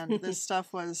 and this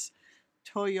stuff was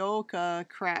Toyooka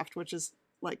Craft, which is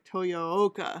like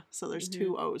Toyooka, so there's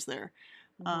two O's there.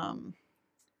 Um,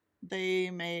 they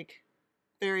make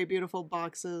very beautiful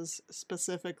boxes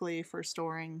specifically for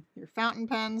storing your fountain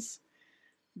pens.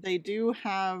 They do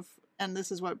have, and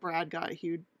this is what Brad got.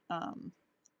 It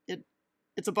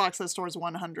it's a box that stores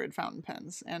 100 fountain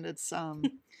pens, and it's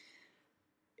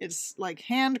like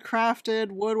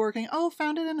handcrafted woodworking. Oh,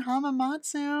 found it in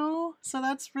Hamamatsu. So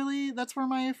that's where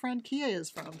my friend Kia is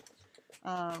from.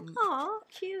 Aw,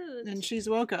 cute. In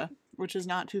Shizuoka, which is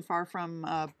not too far from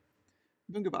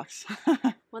Bungabucks.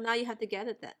 Well, now you have to get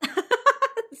it then.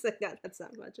 So yeah, that's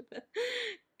not much of an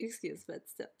excuse, but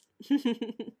still.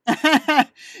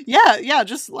 Yeah.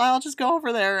 I'll just go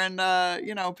over there and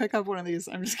pick up one of these.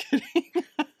 I'm just kidding.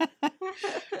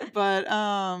 But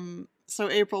so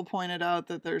April pointed out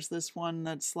that there's this one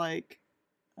that's like,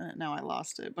 now I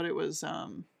lost it, but it was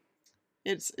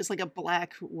it's like a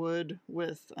black wood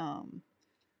with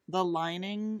the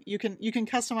lining. You can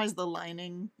customize the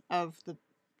lining of the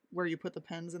where you put the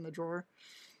pens in the drawer,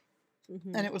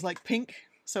 and it was like pink,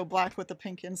 so black with the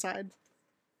pink inside.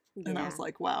 And I was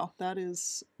like, wow, that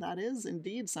is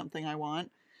indeed something I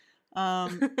want.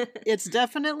 It's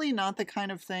definitely not the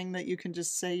kind of thing that you can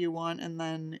just say you want and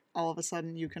then all of a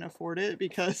sudden you can afford it,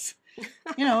 because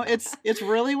it's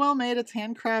really well made. It's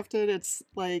handcrafted. It's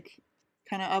like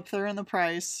kind of up there in the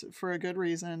price for a good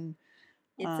reason.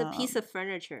 It's a piece of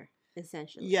furniture,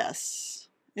 essentially. Yes.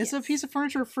 It's a piece of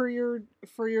furniture for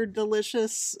your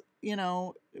delicious,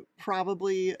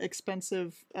 probably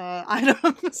expensive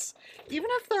items. Even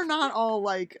if they're not all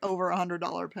like over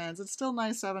 $100 pens, it's still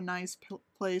nice to have a nice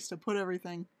place to put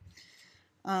everything.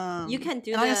 You can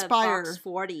do the box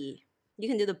 40. You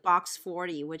can do the box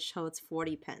 40, which holds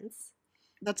 40 pens.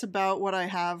 that's about what I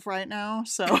have right now.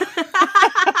 So,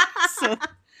 so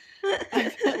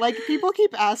like people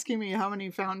keep asking me how many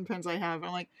fountain pens I have.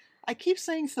 I'm like, I keep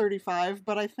saying 35,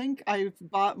 but I think I've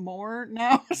bought more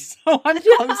now, so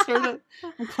I'm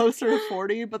closer to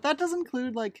 40. But that does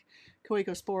include like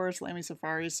Koiko Sports, Lamy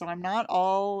Safaris, so I'm not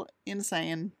all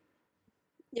insane.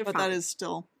 You're But that fine. is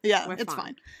still, yeah, We're it's fine.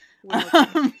 fine. We're okay.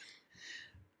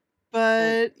 But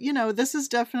But you know, this is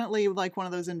definitely like one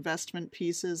of those investment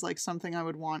pieces, like something I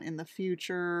would want in the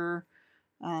future.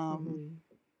 Um, mhm.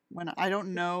 when I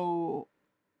don't know,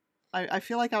 I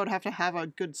feel like I would have to have a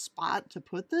good spot to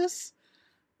put this,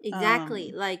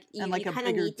 Exactly. um, Like and you like a kind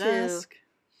of bigger need to desk.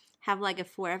 have like a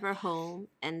forever home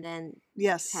and then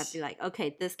have to Yes. be like,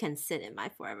 okay, this can sit in my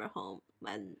forever home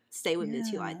and stay with me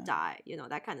till I Yeah. die,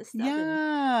 that kind of stuff, and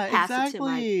Yeah, pass it to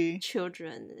my exactly.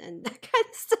 children and that kind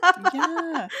of stuff.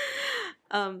 Yeah.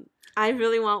 um, I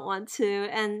really want one too.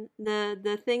 And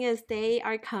the thing is, they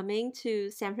are coming to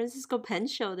San Francisco Pen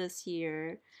Show this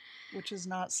year. Which is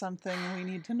not something we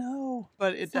need to know,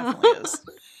 but it So, definitely is.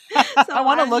 so I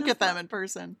want to I'm look just at them like, in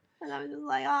person. and I'm just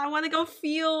like, oh, I want to go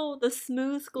feel the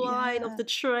smooth glide of Yeah. the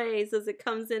trays as it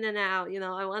comes in and out.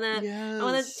 I want to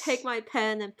take Yes. my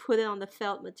pen and put it on the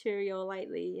felt material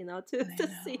lightly, to I to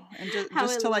see know. And how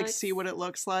just it to like see looks. what it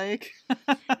looks like.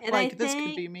 And I Like this could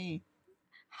think be me.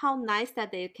 how nice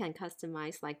that they can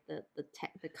customize like the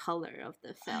color of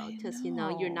the felt, I because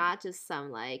you're know. not just some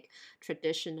like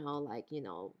traditional like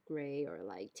gray or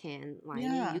like tan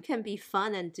lining. Yeah. You can be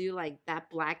fun and do like that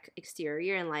black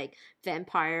exterior and like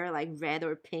vampire like red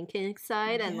or pink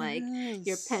inside, and like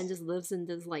your pen Yes. just lives in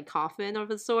this like coffin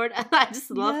of a sort. And I just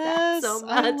love that so Yes,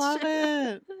 I much. love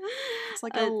it. It's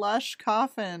like a uh, lush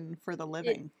coffin for the it,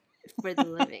 living. for the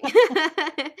living.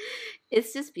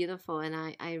 It's just beautiful, and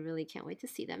I really can't wait to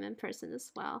see them in person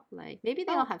as well. Like maybe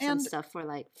they'll Oh, have some and stuff for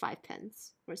like 5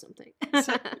 pence or something.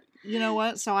 so you know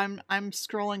what? So I'm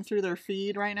scrolling through their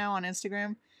feed right now on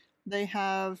Instagram. They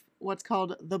have what's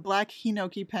called the black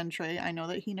hinoki pen tray. I know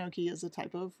that hinoki is a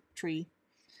type of tree.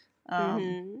 Um,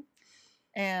 hmm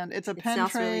and it's a It pen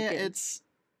smells really tray. good.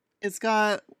 It's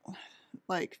got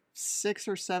like 6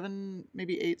 or 7,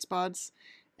 maybe 8 spots.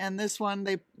 And this one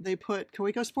they put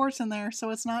Koiko Sports in there,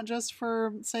 so it's not just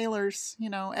for sailors.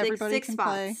 You know, Six everybody six can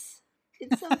play. spots.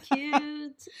 It's so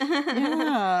cute.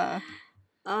 Yeah,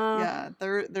 uh yeah,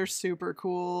 they're super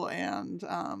cool. And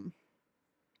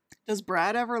does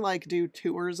Brad ever like do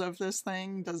tours of this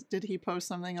thing? Did he post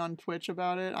something on Twitch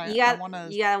about it? I want to.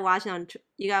 you gotta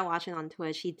watch it on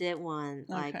Twitch. He did one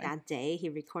like Okay. that day. He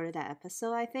recorded that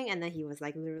episode, I think, and then he was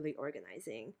like literally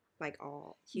organizing like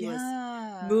all. He was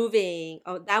Yeah. moving.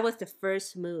 Oh, that was the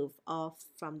first move off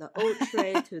from the old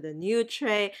tray to the new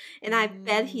tray, and I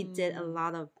bet he did Mm.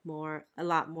 a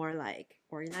lot more like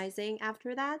organizing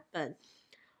after that. But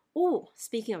oh,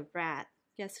 speaking of Brad,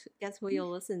 guess who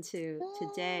you'll listen to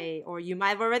today, or you might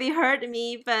have already heard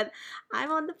me, but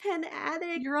I'm on the Pen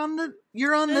Addict You're on this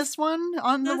this one,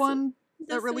 on the this one that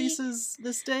this week releases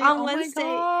this day. on Oh my Wednesday.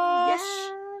 gosh.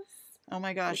 Yes, Oh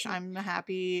my gosh, it's I'm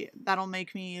happy. That'll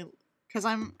make me, cuz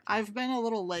I've been a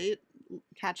little late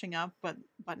catching up, but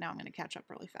now I'm going to catch up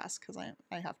really fast cuz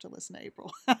I have to listen to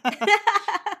April.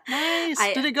 Nice.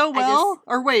 I Did it go I just well?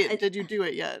 Or wait, I, did you do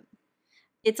it yet?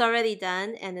 it's already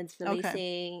done, and it's Okay.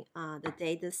 releasing the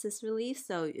day this is released.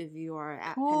 So if you are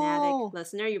a Fanatic Cool.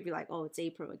 listener, you'll be like, "Oh, it's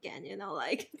April again,"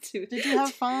 like Did you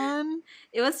have fun?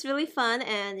 it was really fun.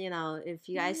 And if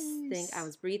you guys think I Nice.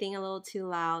 was breathing a little too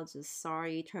loud, just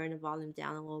sorry. Turn the volume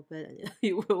down a little bit, and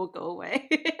it will go away.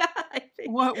 I think.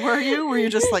 What were you? Were you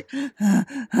just like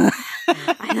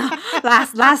I know.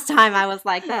 Last time I was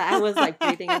like that. I was like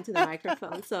breathing into the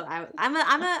microphone. So I'm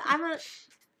a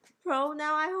pro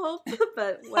now, I hope.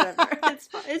 But whatever. It's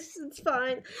fine. It's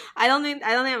fine. I don't think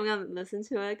I'm gonna listen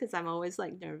to it because I'm always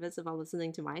like nervous about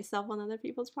listening to myself on other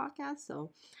people's podcasts.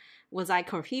 So was I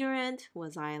coherent?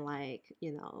 Was I like,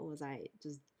 was I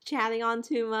just chatting on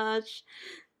too much?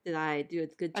 Did I do a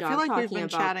good I feel job like we've talking been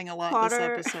about chatting a lot this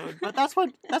Potter? episode, but that's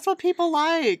what people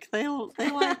like. They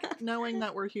like knowing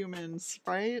that we're humans,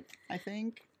 right? I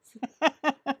think.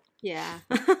 Yeah.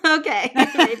 Okay.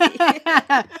 Maybe.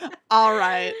 All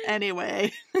right.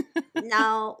 Anyway.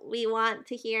 No, we want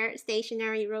to hear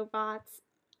stationary robots.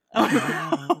 Oh my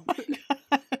god.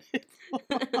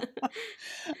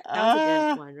 That was a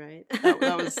good one, right?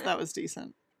 That was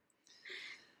decent.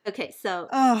 Okay, so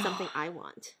something Oh, I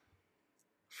want.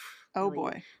 oh Really,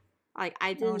 boy. like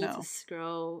I Oh didn't need to no.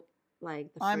 scroll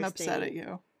like the I'm first upset at thing.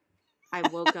 you. I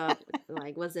woke up,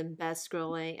 like was in bed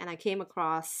scrolling, and I came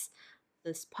across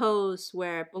this post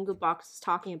where Bungo Box is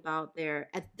talking about their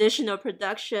additional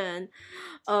production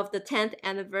of the 10th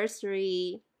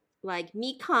anniversary like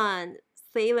Mikan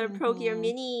Sailor Pro Gear Mm-hmm.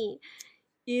 Mini.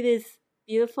 It is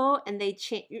beautiful, and they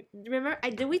change. Remember,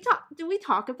 did we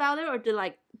talk about it, or did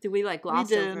we like We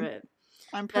gloss over did. it?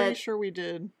 I'm pretty But sure we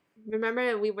did.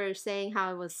 remember, we were saying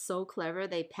how it was so clever.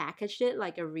 They packaged it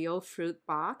like a real fruit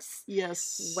box.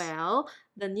 Yes. Well,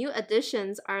 the new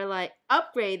additions are like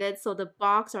upgraded, so the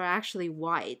box are actually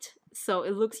white, so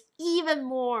it looks even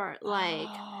more like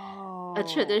a Oh.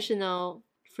 traditional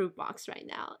fruit box right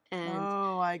now. And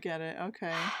Oh, I get it.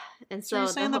 Okay. and So you're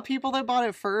so the saying the whole people that bought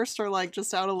it first are like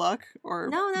just out of luck, or?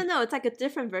 no, it's like a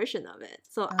different version of it.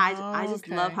 So I Oh, just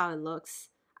love okay. how it looks.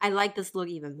 I like this look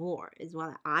even more, is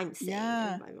what I'm saying, and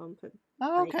Yeah. my mom put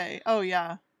Oh, like okay. Oh,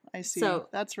 yeah. I see. so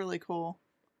That's really cool.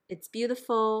 it's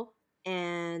beautiful.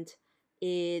 And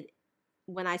it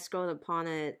when I scrolled upon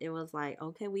it, it was like,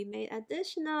 okay, we made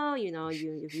additional. You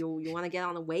if you want to get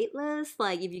on the wait list,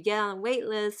 like if you get on a wait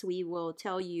list, we will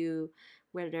tell you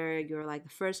whether you're like the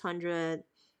first 100,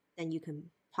 then you can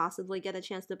possibly get a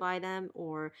chance to buy them,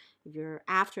 or if you're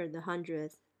after the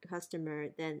 100th customer,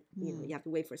 then Hmm. you have to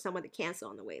wait for someone to cancel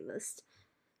on the wait list.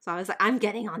 So I was like, I'm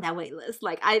getting on that wait list.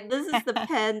 Like I this is the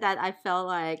pen that I felt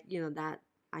like, that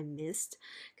I missed,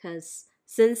 cuz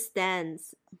since then,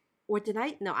 or did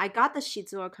I? No, I got the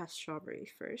Shizuoka strawberry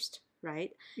first,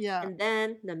 right? Yeah. And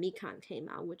then the Mikan came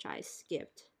out, which I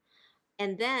skipped.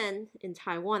 And then in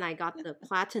Taiwan, I got the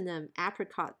platinum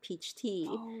apricot peach tea.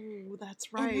 Oh, that's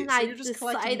And then right. So you're just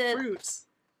collecting fruits.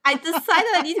 I decided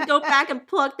I need to go back and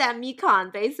pluck that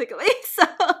Mikan, basically. So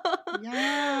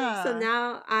Yeah.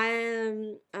 now I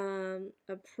am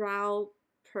a proud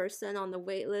person on the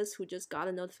wait list who just got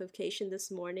a notification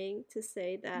this morning to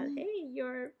say that, Mm. hey,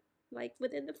 you're like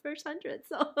within the first 100.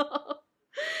 So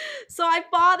so I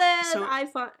bought it. So I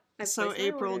so placed my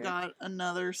April order. got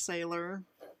another sailor.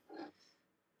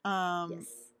 Um,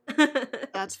 Yes.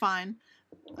 that's fine.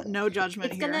 No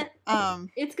judgment it's here. gonna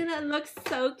it's gonna look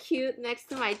so cute next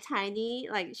to my tiny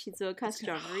like Shizuoka It's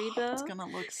gonna strawberry it's though, gonna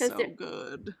look because so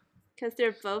good.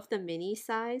 they're both the mini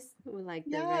size with like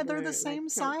the Yeah, they're the regular like same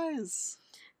pro. size.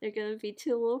 They're gonna be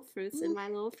two little fruits in Mm, my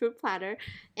little fruit platter,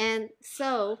 and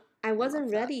so I I love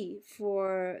wasn't that. ready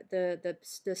for the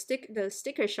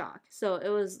sticker shock. So it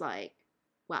was like,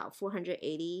 wow,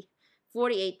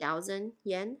 48,000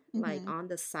 yen like Mm-hmm. on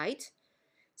the site.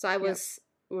 So I Yep. was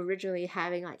originally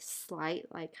having like slight,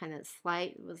 like kind of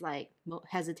slight, was like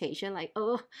hesitation, like,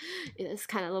 oh, it's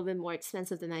kind of a little bit more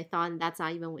expensive than I thought, and that's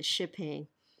not even with shipping.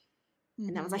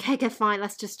 And I was Mm-hmm. like, hey, get fine,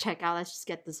 let's just check out, let's just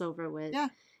get this over with. Yeah.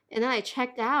 And then I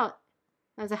checked out.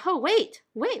 I was like, oh wait,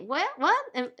 what?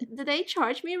 And did they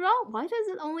charge me wrong? Why does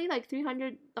it only like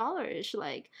 $300?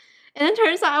 Like, and it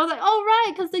turns out I was like, oh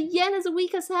right, because the yen is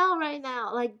weak as hell right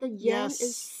now. Like the yen is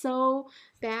Yes. so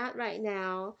bad right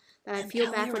now that I And feel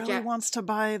Kelly bad for really Jack. wants to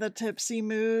buy the Tipsy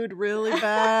Mood really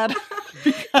bad You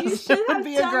because it should would have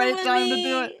be a done it great with time to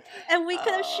do it. me, and we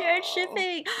could have shared Oh.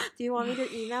 shipping. Do you want me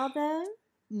to email them?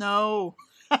 No.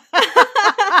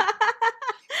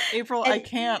 April, I And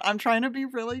can't. I'm trying to be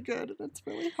really good and it's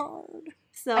really hard.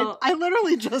 I, so I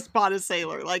literally just bought a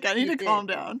sailor. Like, I need you to did. calm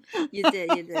down. You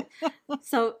did.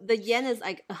 So the yen is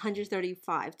like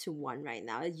 135 to 1 right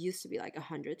now. It used to be like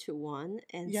 100 to 1.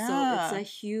 And so it's a Yeah.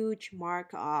 huge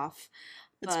mark off.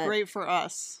 It's But great for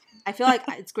us. I feel like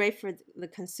it's great for the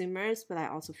consumers, but I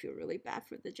also feel really bad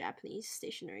for the Japanese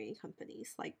stationery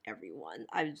companies, like everyone.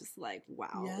 I'm just like, wow,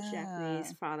 Yeah.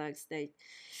 Japanese products, they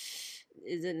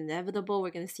is it inevitable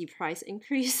we're going to see price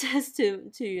increases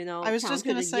to I was just counter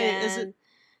gonna the say, yen?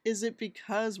 is it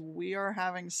because we are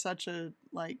having such a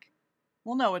like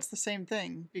well no, it's the same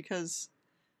thing because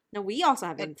No, we also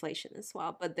have it, inflation as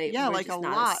well, but yeah, we're like a just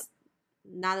lot.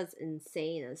 not as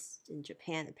insane as in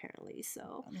Japan apparently.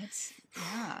 So That's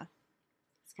yeah.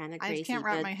 it's kind of I just can't crazy,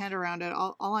 wrap but my head around it.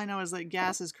 All I know is that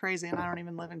gas is crazy and I don't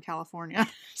even live in California.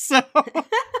 So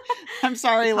I'm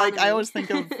sorry, like I economy. always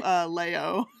think of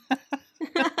Leo.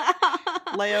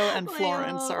 Leo and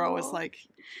Florence are always Leo. like,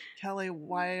 Kelly,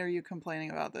 why are you complaining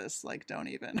about this? Like, don't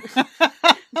even.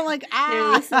 I'm like, They're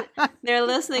ah. listening. They're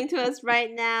listening to us right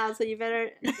now, so you better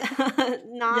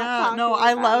not Yeah, talk to no,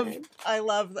 me about it. I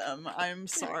love them. I'm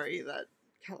sorry that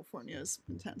California is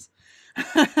intense.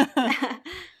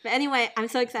 But anyway, I'm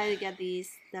so excited to get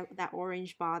that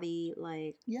orange body.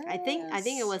 Like I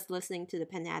think it Yes. was listening to the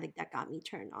Pen Addict that got me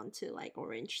turned on to like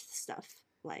orange stuff.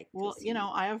 Like Well, because he,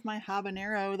 I have my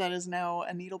habanero that is now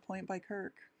a needlepoint by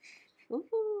Kirk.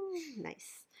 ooh,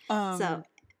 nice. So Um,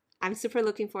 I'm super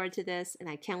looking forward to this, and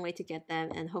I can't wait to get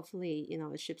them. And hopefully,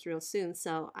 it ships real soon.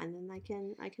 So and then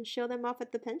I can show them off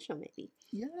at the pen show maybe.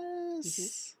 Hmm.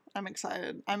 yes. I'm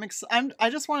excited. I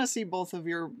just want to see both of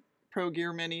your Pro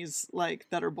Gear minis like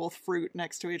that are both fruit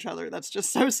next to each other. That's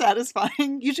just so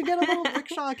satisfying. You should get a little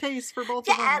rickshaw case for both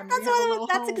of them, Yeah, and we have a little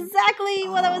that's home. exactly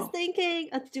what I was Oh, thinking.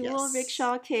 A dual yes,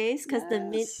 rickshaw case,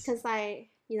 yes. because I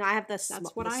have That's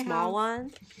what the I small have.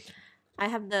 one. I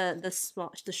have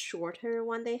the shorter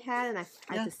one they had, and I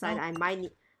Yeah, decided no,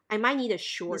 I might need a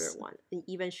shorter this one, an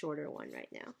even shorter one right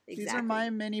now. these are my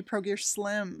Exactly. mini Pro Gear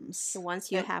Slims The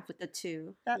ones you that have with the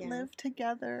two. that Yeah. live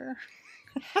together.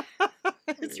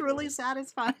 It's really Mm.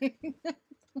 satisfying.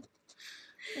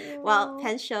 Well, Oh.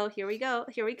 pen show, here we go.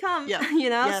 Here we come. Yeah.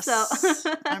 So Yes.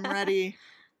 I'm ready.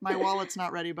 My wallet's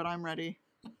not ready, but I'm ready.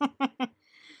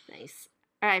 nice.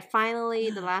 All right, finally,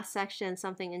 the last section,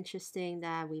 something interesting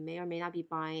that we may or may not be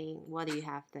buying. What do you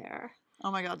have there?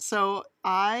 Oh my god. So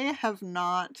I have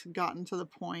not gotten to the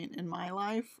point in my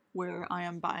life where I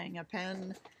am buying a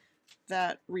pen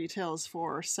that retails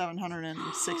for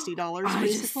 $760 I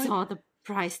just basically. saw the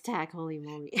price tag. Holy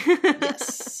moly.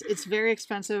 Yes, it's very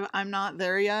expensive. I'm not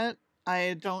there yet.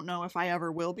 I don't know if I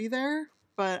ever will be there,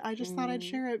 but I just thought I'd Mm,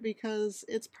 share it because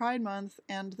it's Pride Month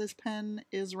and this pen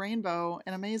is rainbow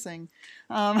and amazing.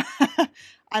 I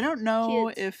don't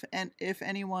know cute. if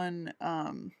anyone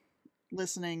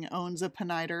listening owns a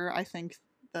peniter. I think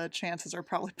the chances are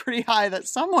probably pretty high that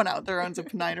someone out there owns a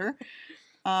peniter.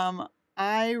 Um,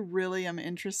 I really am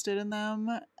interested in them.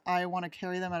 I want to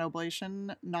carry them at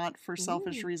Oblation, not for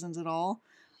selfish Ooh. reasons at all.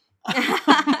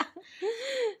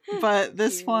 But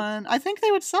this Cute. one, I think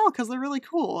they would sell because they're really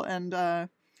cool. And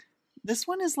this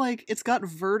one is like, it's got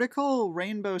vertical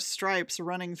rainbow stripes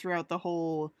running throughout the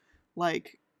whole,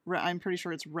 like, I'm pretty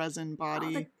sure it's resin Oh,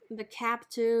 body. the cap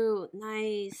too.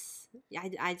 Nice. Yeah,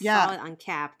 I saw Yeah. it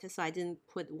uncapped, so I didn't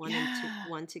put Yeah.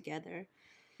 one together.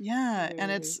 Yeah. And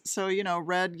Very. it's so,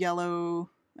 red, yellow.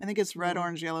 I think it's red, Yeah.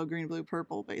 orange, yellow, green, blue,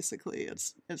 purple, basically.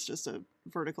 It's just a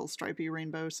vertical stripy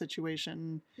rainbow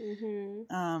situation.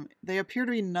 Mm-hmm. They appear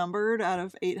to be numbered out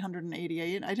of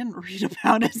 888. I didn't read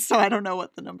about it, so I don't know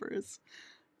what the number is.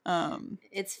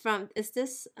 Is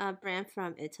this brand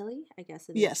from Italy? I guess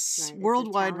it is, Yes, right? It's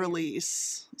worldwide Italian.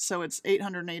 release. So it's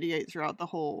 888 throughout the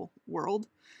whole world.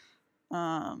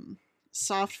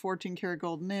 Soft 14 karat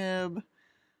gold nib.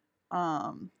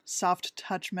 Soft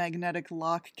touch magnetic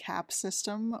lock cap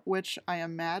system, which I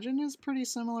imagine is pretty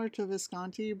similar to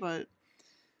Visconti, but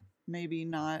maybe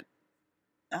not.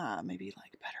 Maybe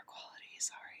like better quality.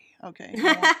 Sorry. Okay.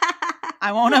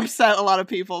 I won't upset a lot of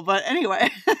people, but anyway.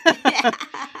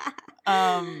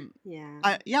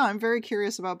 Yeah. I'm very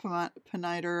curious about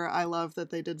Peniter. I love that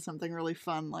they did something really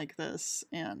fun like this,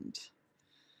 and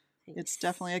it's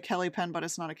definitely a Kelly pen, but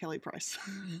it's not a Kelly price.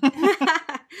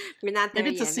 We're not there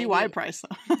Maybe it's a yet. CY price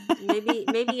though.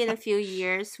 Maybe in a few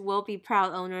years we'll be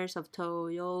proud owners of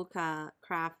Toyooka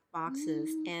craft boxes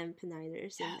and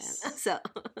peniters in them. Yes. So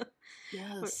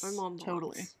Yes. or Mont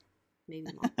Totally. Blancs. Maybe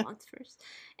Mont Blancs first.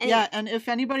 Yeah, Anyway. and if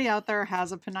anybody out there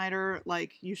has a peniter,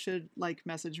 like you should like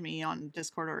message me on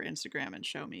Discord or Instagram and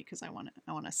show me because I want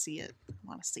to see it. I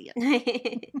want to see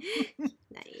it.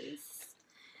 Nice.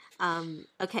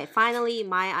 Okay, finally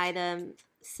my item.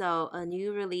 So a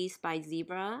new release by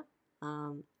Zebra.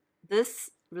 This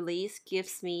release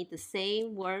gives me the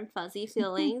same warm fuzzy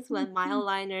feelings when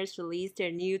Mileliners released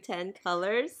their new 10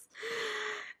 colors.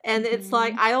 And it's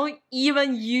like I don't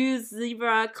even use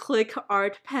Zebra click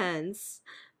art pens,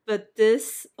 but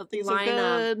this But these are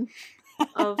lineup good.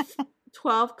 of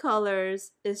 12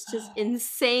 colors is just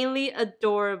insanely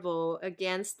adorable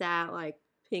against that like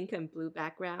pink and blue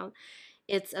background.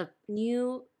 It's a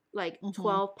new like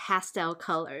 12 pastel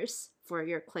colors for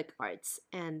your click arts,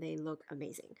 and they look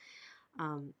amazing.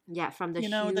 Yeah, from the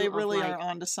hue They of really like are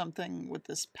onto something with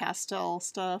this pastel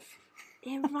stuff.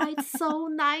 it writes so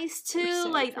nice They're too. so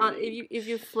Like on pretty. if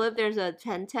you flip, there's a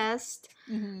pen test.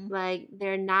 Like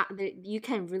you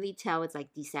can really tell it's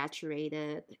like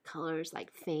desaturated. The colors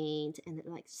like faint, and it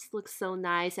like just looks so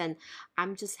nice. And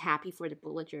I'm just happy for the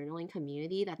bullet journaling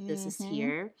community that this is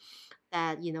here.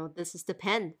 That this is the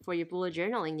pen for your bullet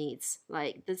journaling needs.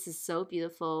 Like this is so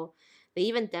beautiful. They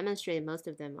even demonstrated most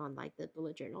of them on like the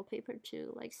bullet journal paper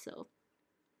too. Like so.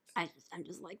 I'm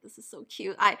just like this is so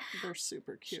cute. They're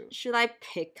super cute. Should I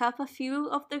pick up a few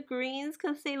of the greens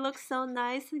because they look so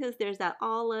nice? Because there's that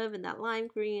olive and that lime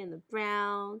green and the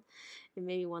brown, and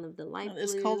maybe one of the light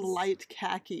blues. It's called light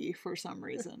khaki for some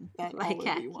reason. That light olivey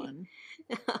khaki. one.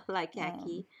 Light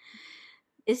khaki.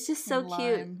 It's just so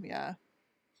cute. Lime, yeah.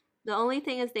 The only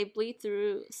thing is they bleed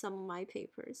through some of my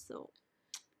papers, so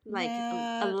like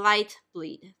yeah. a light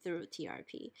bleed through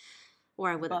TRP, or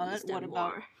I would have used them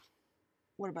more.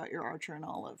 What about your Archer and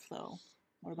Olive, though?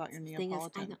 What about your The thing is,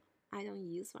 Neapolitan? I don't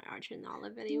use my Arch and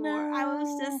Olive anymore. I was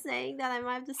No. just saying that I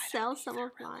might have to I sell don't some either,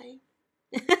 of really. mine.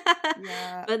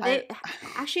 Yeah, But I they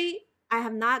actually, I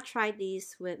have not tried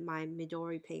these with my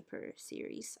Midori paper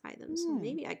series items. So hmm,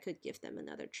 maybe I could give them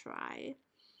another try,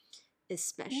 yeah.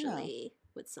 especially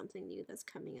with something new that's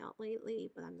coming out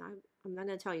lately. But I'm not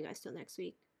gonna tell you guys till next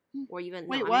week, Hmm. or even no,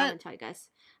 Wait, I'm not what? gonna tell you guys.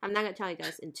 I'm not gonna tell you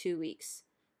guys in 2 weeks.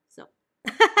 So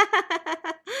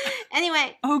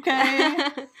anyway. Okay.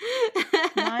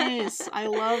 Nice. I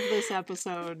love this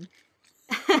episode.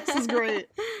 This is great.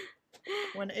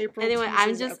 When April Anyway,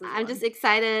 teases I'm everyone. just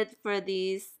excited for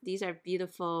these. These are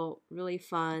beautiful, really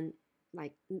fun,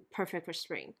 like perfect for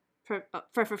spring,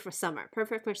 perfect for summer,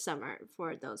 perfect for summer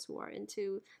for those who are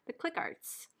into the click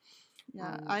arts.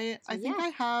 Yeah, So I think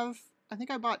yeah, I think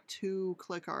I bought two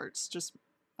click arts, just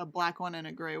a black one and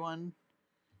a gray one.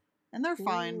 And they're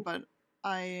fine, ooh, but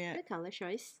I good color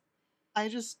choice. I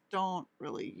just don't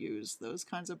really use those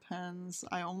kinds of pens.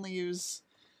 I only use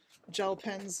gel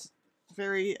pens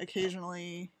very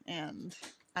occasionally, and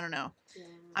I don't know. Yeah,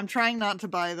 I'm trying not to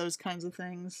buy those kinds of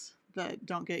things that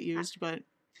don't get I, used, but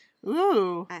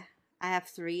ooh, I I have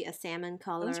three: a salmon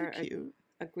those are color, cute.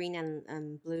 a green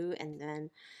and blue, and then,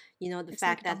 the It's like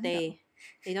fact that Dino.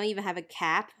 they don't even have a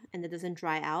cap and it doesn't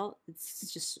dry out.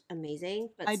 It's just amazing.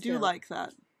 But I do still, like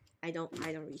that. I don't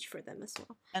reach for them as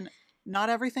well. And not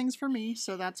everything's for me,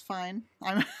 so that's fine.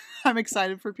 I'm I'm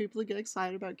excited for people to get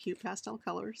excited about cute pastel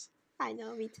colors. I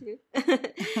know, me too.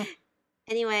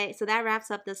 Anyway, so that wraps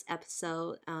up this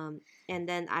episode. And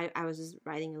then I was just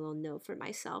writing a little note for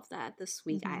myself that this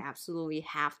week I Hmm. absolutely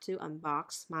have to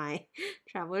unbox my Yes, you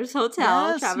Traveler's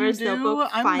Notebook do.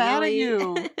 I'm mad at finally.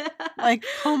 you. Like,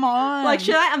 come Like,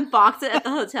 should on. I unbox it at the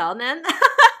hotel then?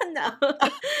 No.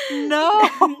 No.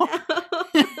 No.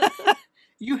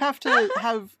 you have to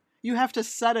have you have to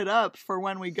set it up for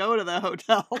when we go to the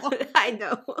hotel. I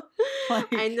know. I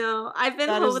Like, know.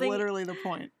 that is literally the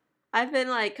point. I've been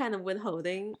like kind of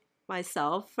withholding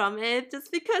myself from it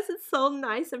just because it's so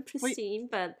nice and Wait, pristine.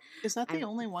 But is that the I,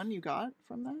 only one you got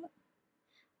from that?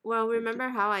 well, Or did, remember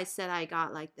how I said I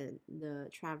got like the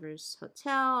Traverse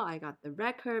Hotel? I got the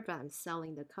record, but I'm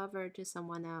selling the cover to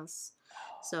someone else.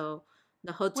 So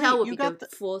the hotel wait, would you be got the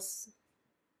the full.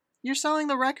 you're selling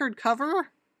the record cover?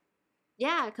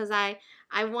 Yeah, because I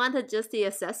wanted just the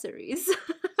accessories.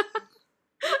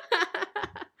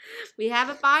 We have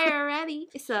a buyer already,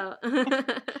 so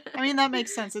I mean, that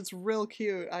makes sense. It's real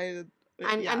cute. Yeah.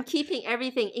 I'm keeping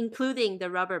everything, including the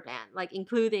rubber band, like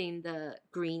including the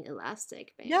green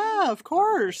elastic band Yeah, of from the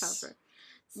course. cover.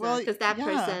 So, Well, because that yeah.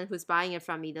 person who's buying it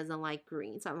from me doesn't like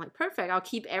green, so I'm like, perfect. I'll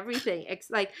keep everything,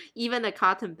 like even the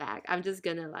cotton bag. I'm just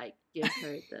gonna like give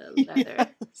her the leather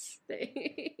Yes.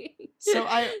 thing. So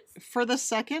for the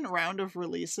second round of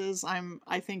releases,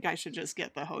 I think I should just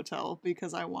get the hotel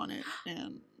because I want it,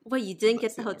 and Wait, you didn't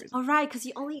that's get the the only hotel? reason. Oh, right, because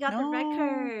you only got the No,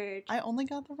 record. I only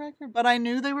got the record, but I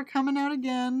knew they were coming out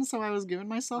again, so I was giving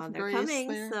myself Well, they're grace coming,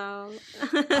 there. so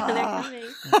they're Ah. coming.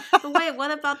 But wait,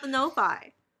 what about the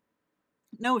no-fi?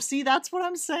 No, see, that's what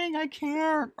I'm saying. I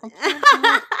can't. I can't do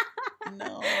it.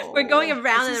 We're going No,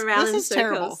 around and around this in is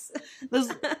terrible. circles.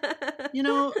 This, you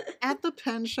know, at the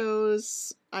pen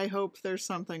shows, I hope there's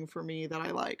something for me that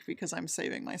I like because I'm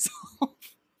saving myself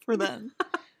for then.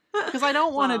 Because I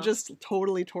don't want to Well, just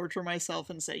totally torture myself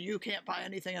and say you can't buy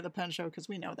anything at the pen show because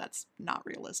we know that's not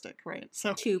realistic, right?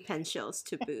 So two pen shows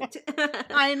to boot.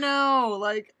 I know,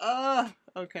 like,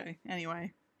 okay.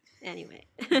 Anyway, Anyway,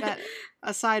 that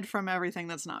aside from everything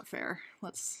that's not fair,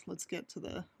 let's get to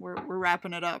the we're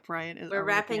wrapping it up, right? we're Are we at the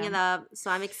wrapping it end? up.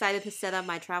 So I'm excited to set up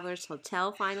my Traveler's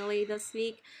Hotel finally this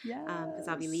week, because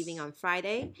I'll be leaving Yes. on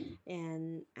Friday,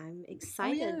 and I'm Oh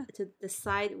excited yeah. to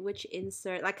decide which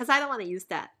insert. Like, because I don't want to use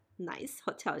that nice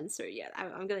hotel insert yet.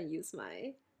 I'm gonna use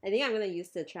my. I think I'm gonna use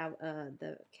the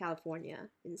California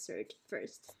insert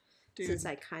first, since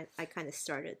Dude, I kind of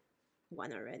started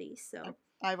one already. So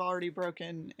I've already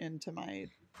broken into my.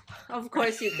 of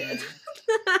course you did.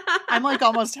 I'm like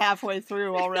almost halfway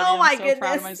through already. Oh my I'm so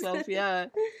proud of goodness. myself. Yeah.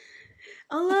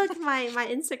 Oh look, my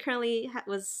insert currently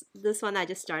was this one I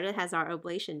just started has our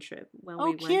oblation trip when Oh, we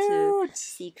went to cute.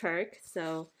 see Kirk.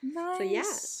 So yeah,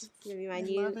 Nice. it's gonna be my I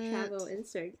new love it. travel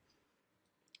insert.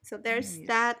 So there's Nice.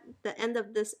 that, the end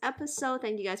of this episode.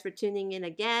 Thank you guys for tuning in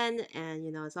again.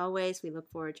 And, as always, we look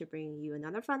forward to bringing you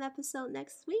another fun episode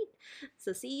next week.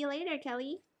 So see you later,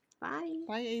 Kelly. Bye.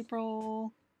 Bye,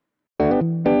 April.